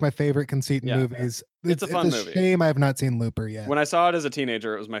travel is like my favorite conceit in movies. It's a fun movie. Shame I have not seen Looper yet. When I saw it as a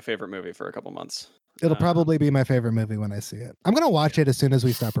teenager, it was my favorite movie for a couple months. It'll probably be my favorite movie when I see it. I'm gonna watch it as soon as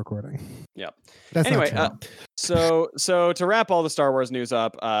we stop recording. Yeah. That's anyway, so to wrap all the Star Wars news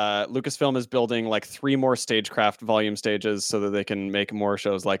up, Lucasfilm is building like 3 more Stagecraft volume stages so that they can make more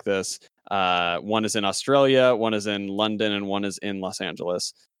shows like this. One is in Australia, one is in London, and one is in Los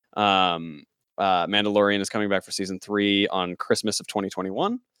Angeles. Mandalorian is coming back for season 3 on Christmas of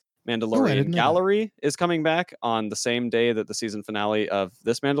 2021. Mandalorian Gallery is coming back on the same day that the season finale of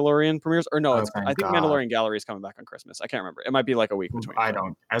this Mandalorian premieres. Or no, I think Mandalorian Gallery is coming back on Christmas. I can't remember. It might be like a week between. I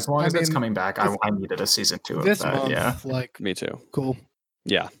don't. As long as it's coming back, I needed a season 2 of that. Month, yeah, like me too. Cool.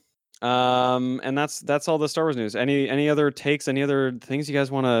 Yeah. And that's all the Star Wars news. Any other takes? Any other things you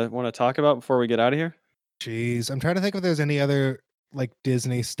guys want to talk about before we get out of here? Jeez, I'm trying to think if there's any other like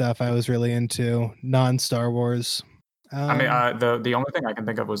Disney stuff I was really into, non-Star Wars. I mean, the only thing I can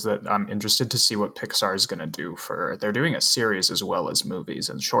think of was that I'm interested to see what Pixar is going to do they're doing a series as well as movies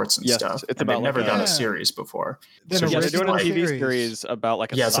and shorts and stuff. It's about they've never done a series before. So they're doing a TV series about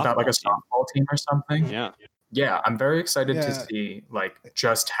like it's about like a softball team or something. Yeah, I'm very excited to see like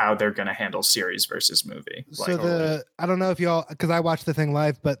just how they're going to handle series versus movie. So I don't know if y'all, because I watched the thing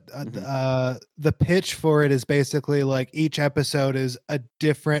live, but the pitch for it is basically like each episode is a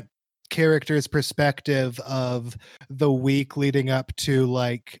different character's perspective of the week leading up to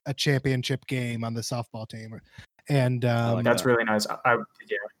like a championship game on the softball team, and that's really nice.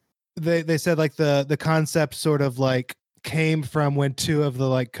 They said like the concept sort of like came from when 2 of the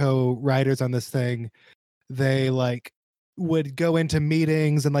like co-writers on this thing, they like would go into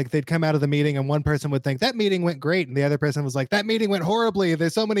meetings and like they'd come out of the meeting and one person would think that meeting went great and the other person was like that meeting went horribly,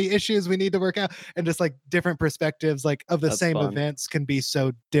 there's so many issues we need to work out, and just like different perspectives like of the same events can be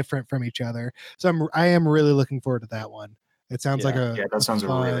so different from each other. So I am really looking forward to that one. It sounds like that sounds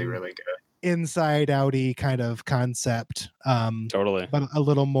really, really good, inside outy kind of concept, totally, but a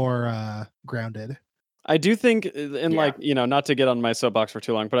little more grounded. I do think, and like, not to get on my soapbox for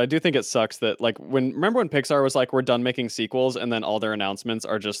too long, but I do think it sucks that like remember when Pixar was like, we're done making sequels, and then all their announcements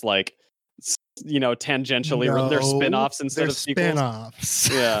are just like, tangentially, they're spin-offs instead of sequels. Spin-offs.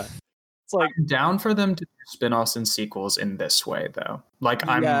 Yeah. It's like I'm down for them to do spin-offs and sequels in this way though. Like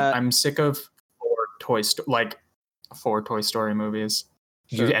I'm sick of 4 Toy Story movies.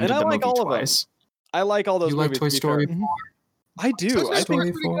 Sure. You ended and I the like movie all twice. Of them. I like all those movies. You like Toy Story 4? I do. I think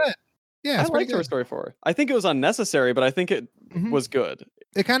it's pretty good. Yeah, I like Toy Story 4. I think it was unnecessary, but I think it was good.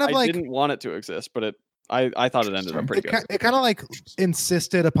 It kind of I didn't want it to exist, but I thought it ended up pretty good. It kind of like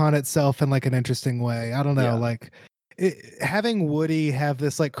insisted upon itself in like an interesting way. I don't know, like having Woody have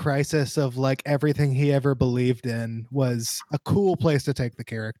this like crisis of like everything he ever believed in was a cool place to take the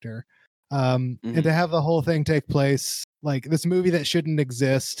character. And to have the whole thing take place, like this movie that shouldn't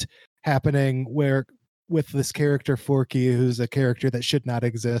exist happening with this character Forky, who's a character that should not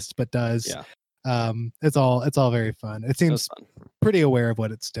exist but does. It's all very fun. It seems pretty aware of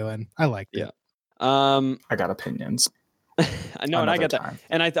what it's doing. I liked it. I got opinions. I know, and I get that.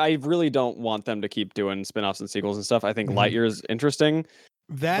 And I really don't want them to keep doing spin-offs and sequels and stuff. I think Lightyear is interesting.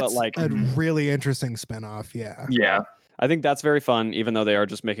 That's like a really interesting spin-off. Yeah. I think that's very fun, even though they are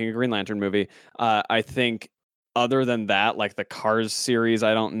just making a Green Lantern movie. I think other than that, like the Cars series,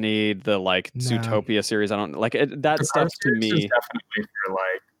 I don't need the Zootopia series. I don't like it. That stuff to me. Is definitely for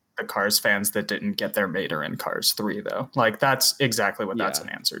like the Cars fans that didn't get their Mater in Cars 3, though. Like that's exactly what that's an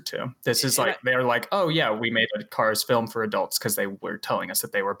answer to. This is like they're like, oh yeah, we made a Cars film for adults because they were telling us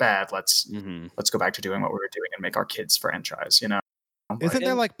that they were bad. Let's go back to doing what we were doing and make our kids franchise. Isn't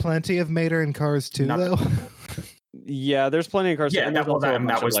there like plenty of Mater in Cars 2 though? Yeah, there's plenty of Cars. Yeah, and that was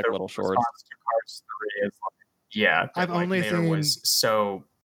like little shorts. Cars 3 is I've only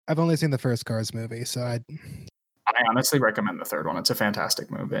seen the first Cars movie, so I honestly recommend the third one. It's a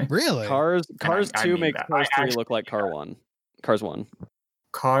fantastic movie. Really? Cars 2 makes Cars 3 look like Cars 1.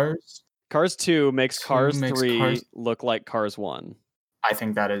 Cars 2 makes Cars 3 look like Cars 1. I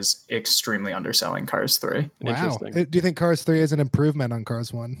think that is extremely underselling Cars 3. Wow. Do you think Cars 3 is an improvement on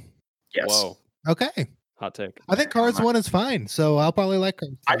Cars 1? Yes. Whoa. Okay. Hot take. I think Cars 1 is fine, so I'll probably like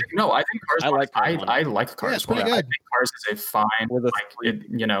Cars 3. I think Cars 1. I like Cars 1. Pretty good. I think Cars is a fine,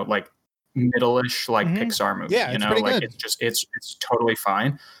 middle-ish Pixar movie. Yeah, it's pretty good. It's totally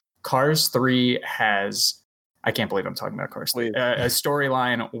fine. Cars 3 has, I can't believe I'm talking about Cars 3, a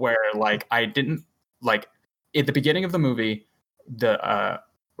storyline where I didn't at the beginning of the movie, the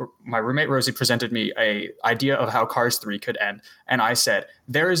my roommate Rosie presented me a idea of how Cars 3 could end, and I said,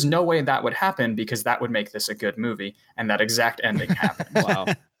 there is no way that would happen because that would make this a good movie, and that exact ending happened. Wow.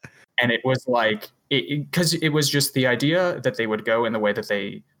 And it was like, because it was just the idea that they would go in the way that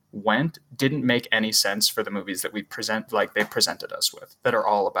they went didn't make any sense for the movies that we they presented us with, that are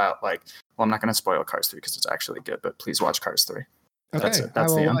all about like, well, I'm not going to spoil Cars 3 because it's actually good, but please watch Cars 3. Okay, that's it.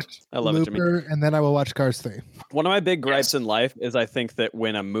 That's the end. I love Looper, it, Jimmy. And then I will watch Cars 3. One of my big gripes in life is I think that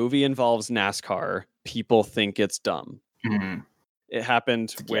when a movie involves NASCAR, people think it's dumb. Mm-hmm. It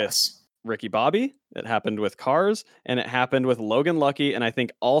happened with Ricky Bobby, it happened with Cars, and it happened with Logan Lucky, and I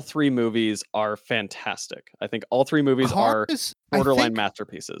think all three movies are fantastic. I think all three movies are borderline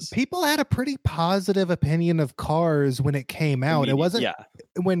masterpieces. People had a pretty positive opinion of Cars when it came out. It wasn't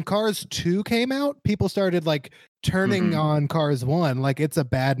when Cars 2 came out, people started like turning on Cars 1 like it's a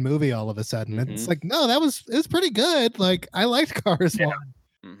bad movie all of a sudden. It's like, no, it was pretty good. Like I liked Cars 1.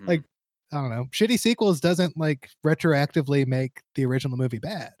 Like, I don't know. Shitty sequels doesn't like retroactively make the original movie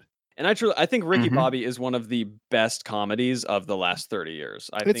bad. And I think Ricky Bobby is one of the best comedies of the last 30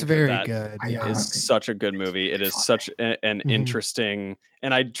 years. I think very good. It is such a good movie. It is such an interesting,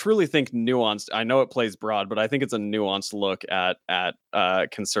 and I truly think nuanced. I know it plays broad, but I think it's a nuanced look at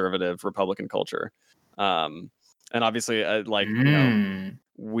conservative Republican culture. And obviously, I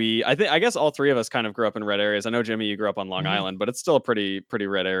guess all three of us kind of grew up in red areas. I know, Jimmy, you grew up on Long Island, but it's still a pretty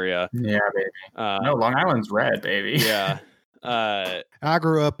red area. Yeah, baby. No, Long Island's red, baby. Yeah. I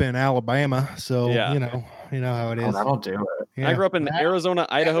grew up in Alabama, so you know how it is. That'll do it. Yeah. I grew up in Arizona,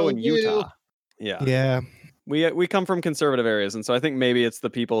 Idaho, and Utah. Yeah. We come from conservative areas, and so I think maybe it's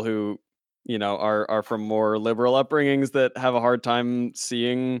the people who, are from more liberal upbringings that have a hard time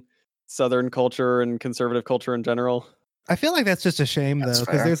seeing Southern culture and conservative culture in general. I feel like that's just a shame though,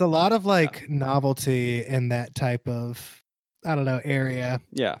 because there's a lot of novelty in that type of, I don't know, area.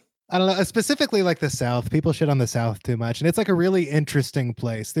 Yeah. I don't know, specifically like the South. People shit on the South too much, and it's like a really interesting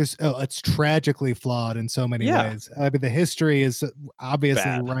place. It's tragically flawed in so many ways. I mean, the history is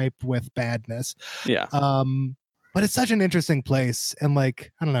obviously ripe with badness. Yeah. But it's such an interesting place, and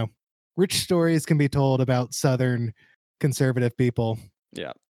like, I don't know, rich stories can be told about Southern conservative people.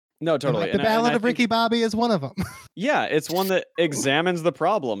 Yeah. No, totally. The Ballad of Ricky Bobby is one of them. Yeah, it's one that examines the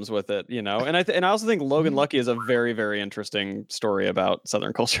problems with it, and I also think Logan Lucky is a very, very interesting story about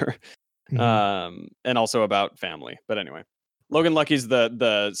Southern culture, and also about family. But anyway, Logan Lucky's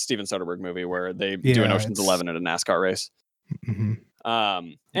the Steven Soderbergh movie where they do an Ocean's 11 at a NASCAR race. It's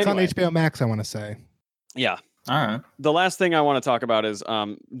on HBO Max, I want to say. Yeah. All right. The last thing I want to talk about is,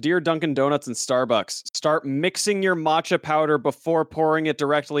 dear Dunkin' Donuts and Starbucks, start mixing your matcha powder before pouring it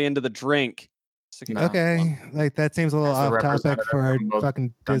directly into the drink. Okay, like that seems a little off topic for our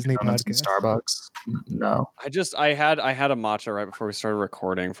fucking Disney podcast. Starbucks. No. I had a matcha right before we started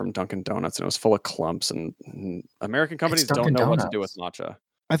recording from Dunkin' Donuts, and it was full of clumps. And American companies don't know what to do with matcha.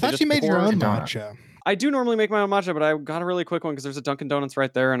 I thought you made your own matcha. I do normally make my own matcha, but I got a really quick one because there's a Dunkin' Donuts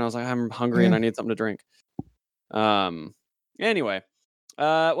right there, and I was like, I'm hungry and I need something to drink. Anyway,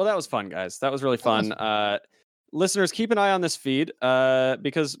 well, that was fun, guys. That was really fun. Listeners, keep an eye on this feed,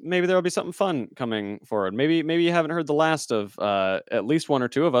 because maybe there'll be something fun coming forward. Maybe you haven't heard the last of at least one or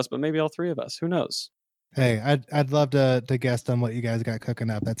two of us, but maybe all three of us. Who knows? Hey, I'd love to guest on what you guys got cooking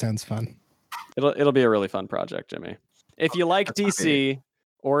up. That sounds fun. It'll be a really fun project, Jimmy. If you like DC,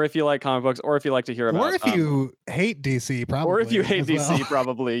 or if you like comic books, or if you like to hear about, or if you hate DC, probably, or if you hate DC,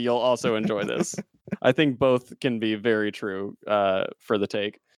 probably you'll also enjoy this. I think both can be very true for the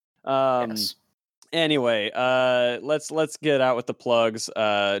take. Yes. Anyway, let's get out with the plugs.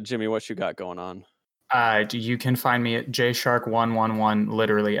 Jimmy, what you got going on? You can find me at JShark111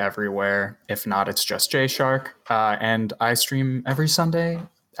 literally everywhere. If not, it's just JShark. And I stream every Sunday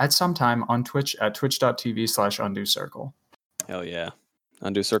at some time on Twitch at twitch.tv/UndoCircle. Hell yeah.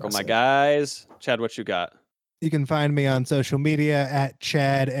 Undo Circle, my guys. Chad, what you got? You can find me on social media at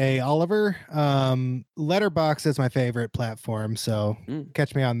Chad A. Oliver. Letterboxd is my favorite platform, so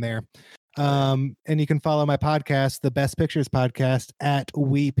catch me on there. And you can follow my podcast, the Best Pictures Podcast, at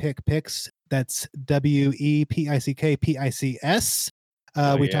We Pick Picks. That's WEPICKPICS.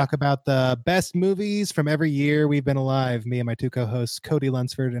 We talk about the best movies from every year we've been alive, me and my two co-hosts, Cody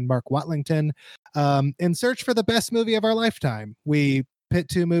Lunsford and Mark Watlington, in search for the best movie of our lifetime. We pit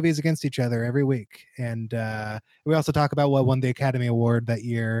two movies against each other every week, and we also talk about what won the Academy Award that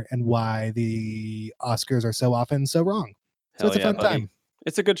year and why the Oscars are so often so wrong. So it's a fun time.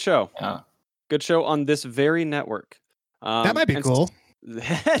 It's a good show. Yeah. Good show on this very network. That might be cool.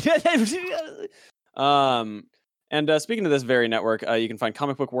 And speaking of this very network, you can find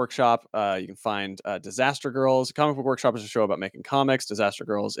Comic Book Workshop. You can find Disaster Girls. Comic Book Workshop is a show about making comics. Disaster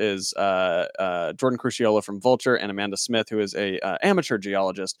Girls is Jordan Cruciolo from Vulture and Amanda Smith, who is a amateur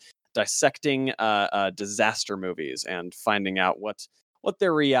geologist, dissecting disaster movies and finding out what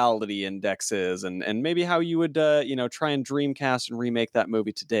their reality index is, and maybe how you would try and dreamcast and remake that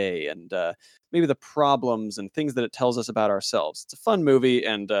movie today, and maybe the problems and things that it tells us about ourselves. It's a fun movie,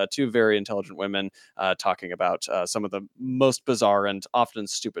 and two very intelligent women talking about some of the most bizarre and often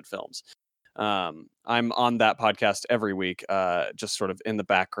stupid films. I'm on that podcast every week, just sort of in the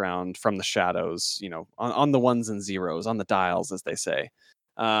background from the shadows, on the ones and zeros, on the dials, as they say.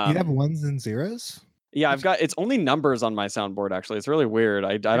 You have ones and zeros? Yeah, it's only numbers on my soundboard, actually. It's really weird.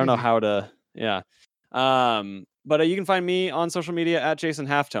 I don't know how to, yeah. But you can find me on social media at Jason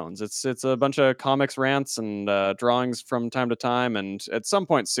Halftones. It's a bunch of comics rants and drawings from time to time. And at some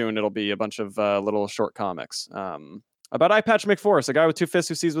point soon, it'll be a bunch of little short comics about Eye Patch McForce, a guy with two fists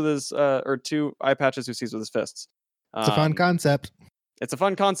who sees with his, or two eye patches who sees with his fists. It's a fun concept. It's a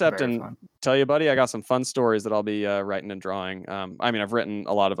fun concept, Very and fun. tell you, buddy, I got some fun stories that I'll be writing and drawing. I've written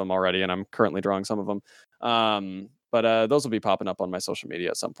a lot of them already, and I'm currently drawing some of them. But those will be popping up on my social media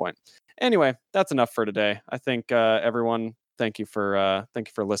at some point. Anyway, that's enough for today. I think everyone, thank you for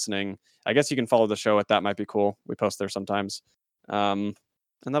listening. I guess you can follow the show at That Might Be Cool. We post there sometimes. And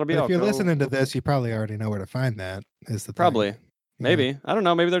that'll be but all. If you're listening to this, you probably already know where to find that. Is the probably. Thing. Maybe. Yeah. I don't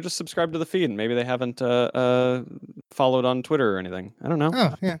know. Maybe they're just subscribed to the feed and maybe they haven't followed on Twitter or anything. I don't know.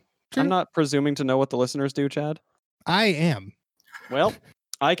 Oh, yeah. Sure. I'm not presuming to know what the listeners do, Chad. I am. Well,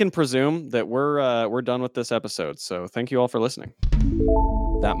 I can presume that we're done with this episode. So thank you all for listening.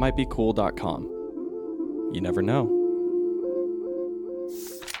 ThatMightBeCool.com. You never know.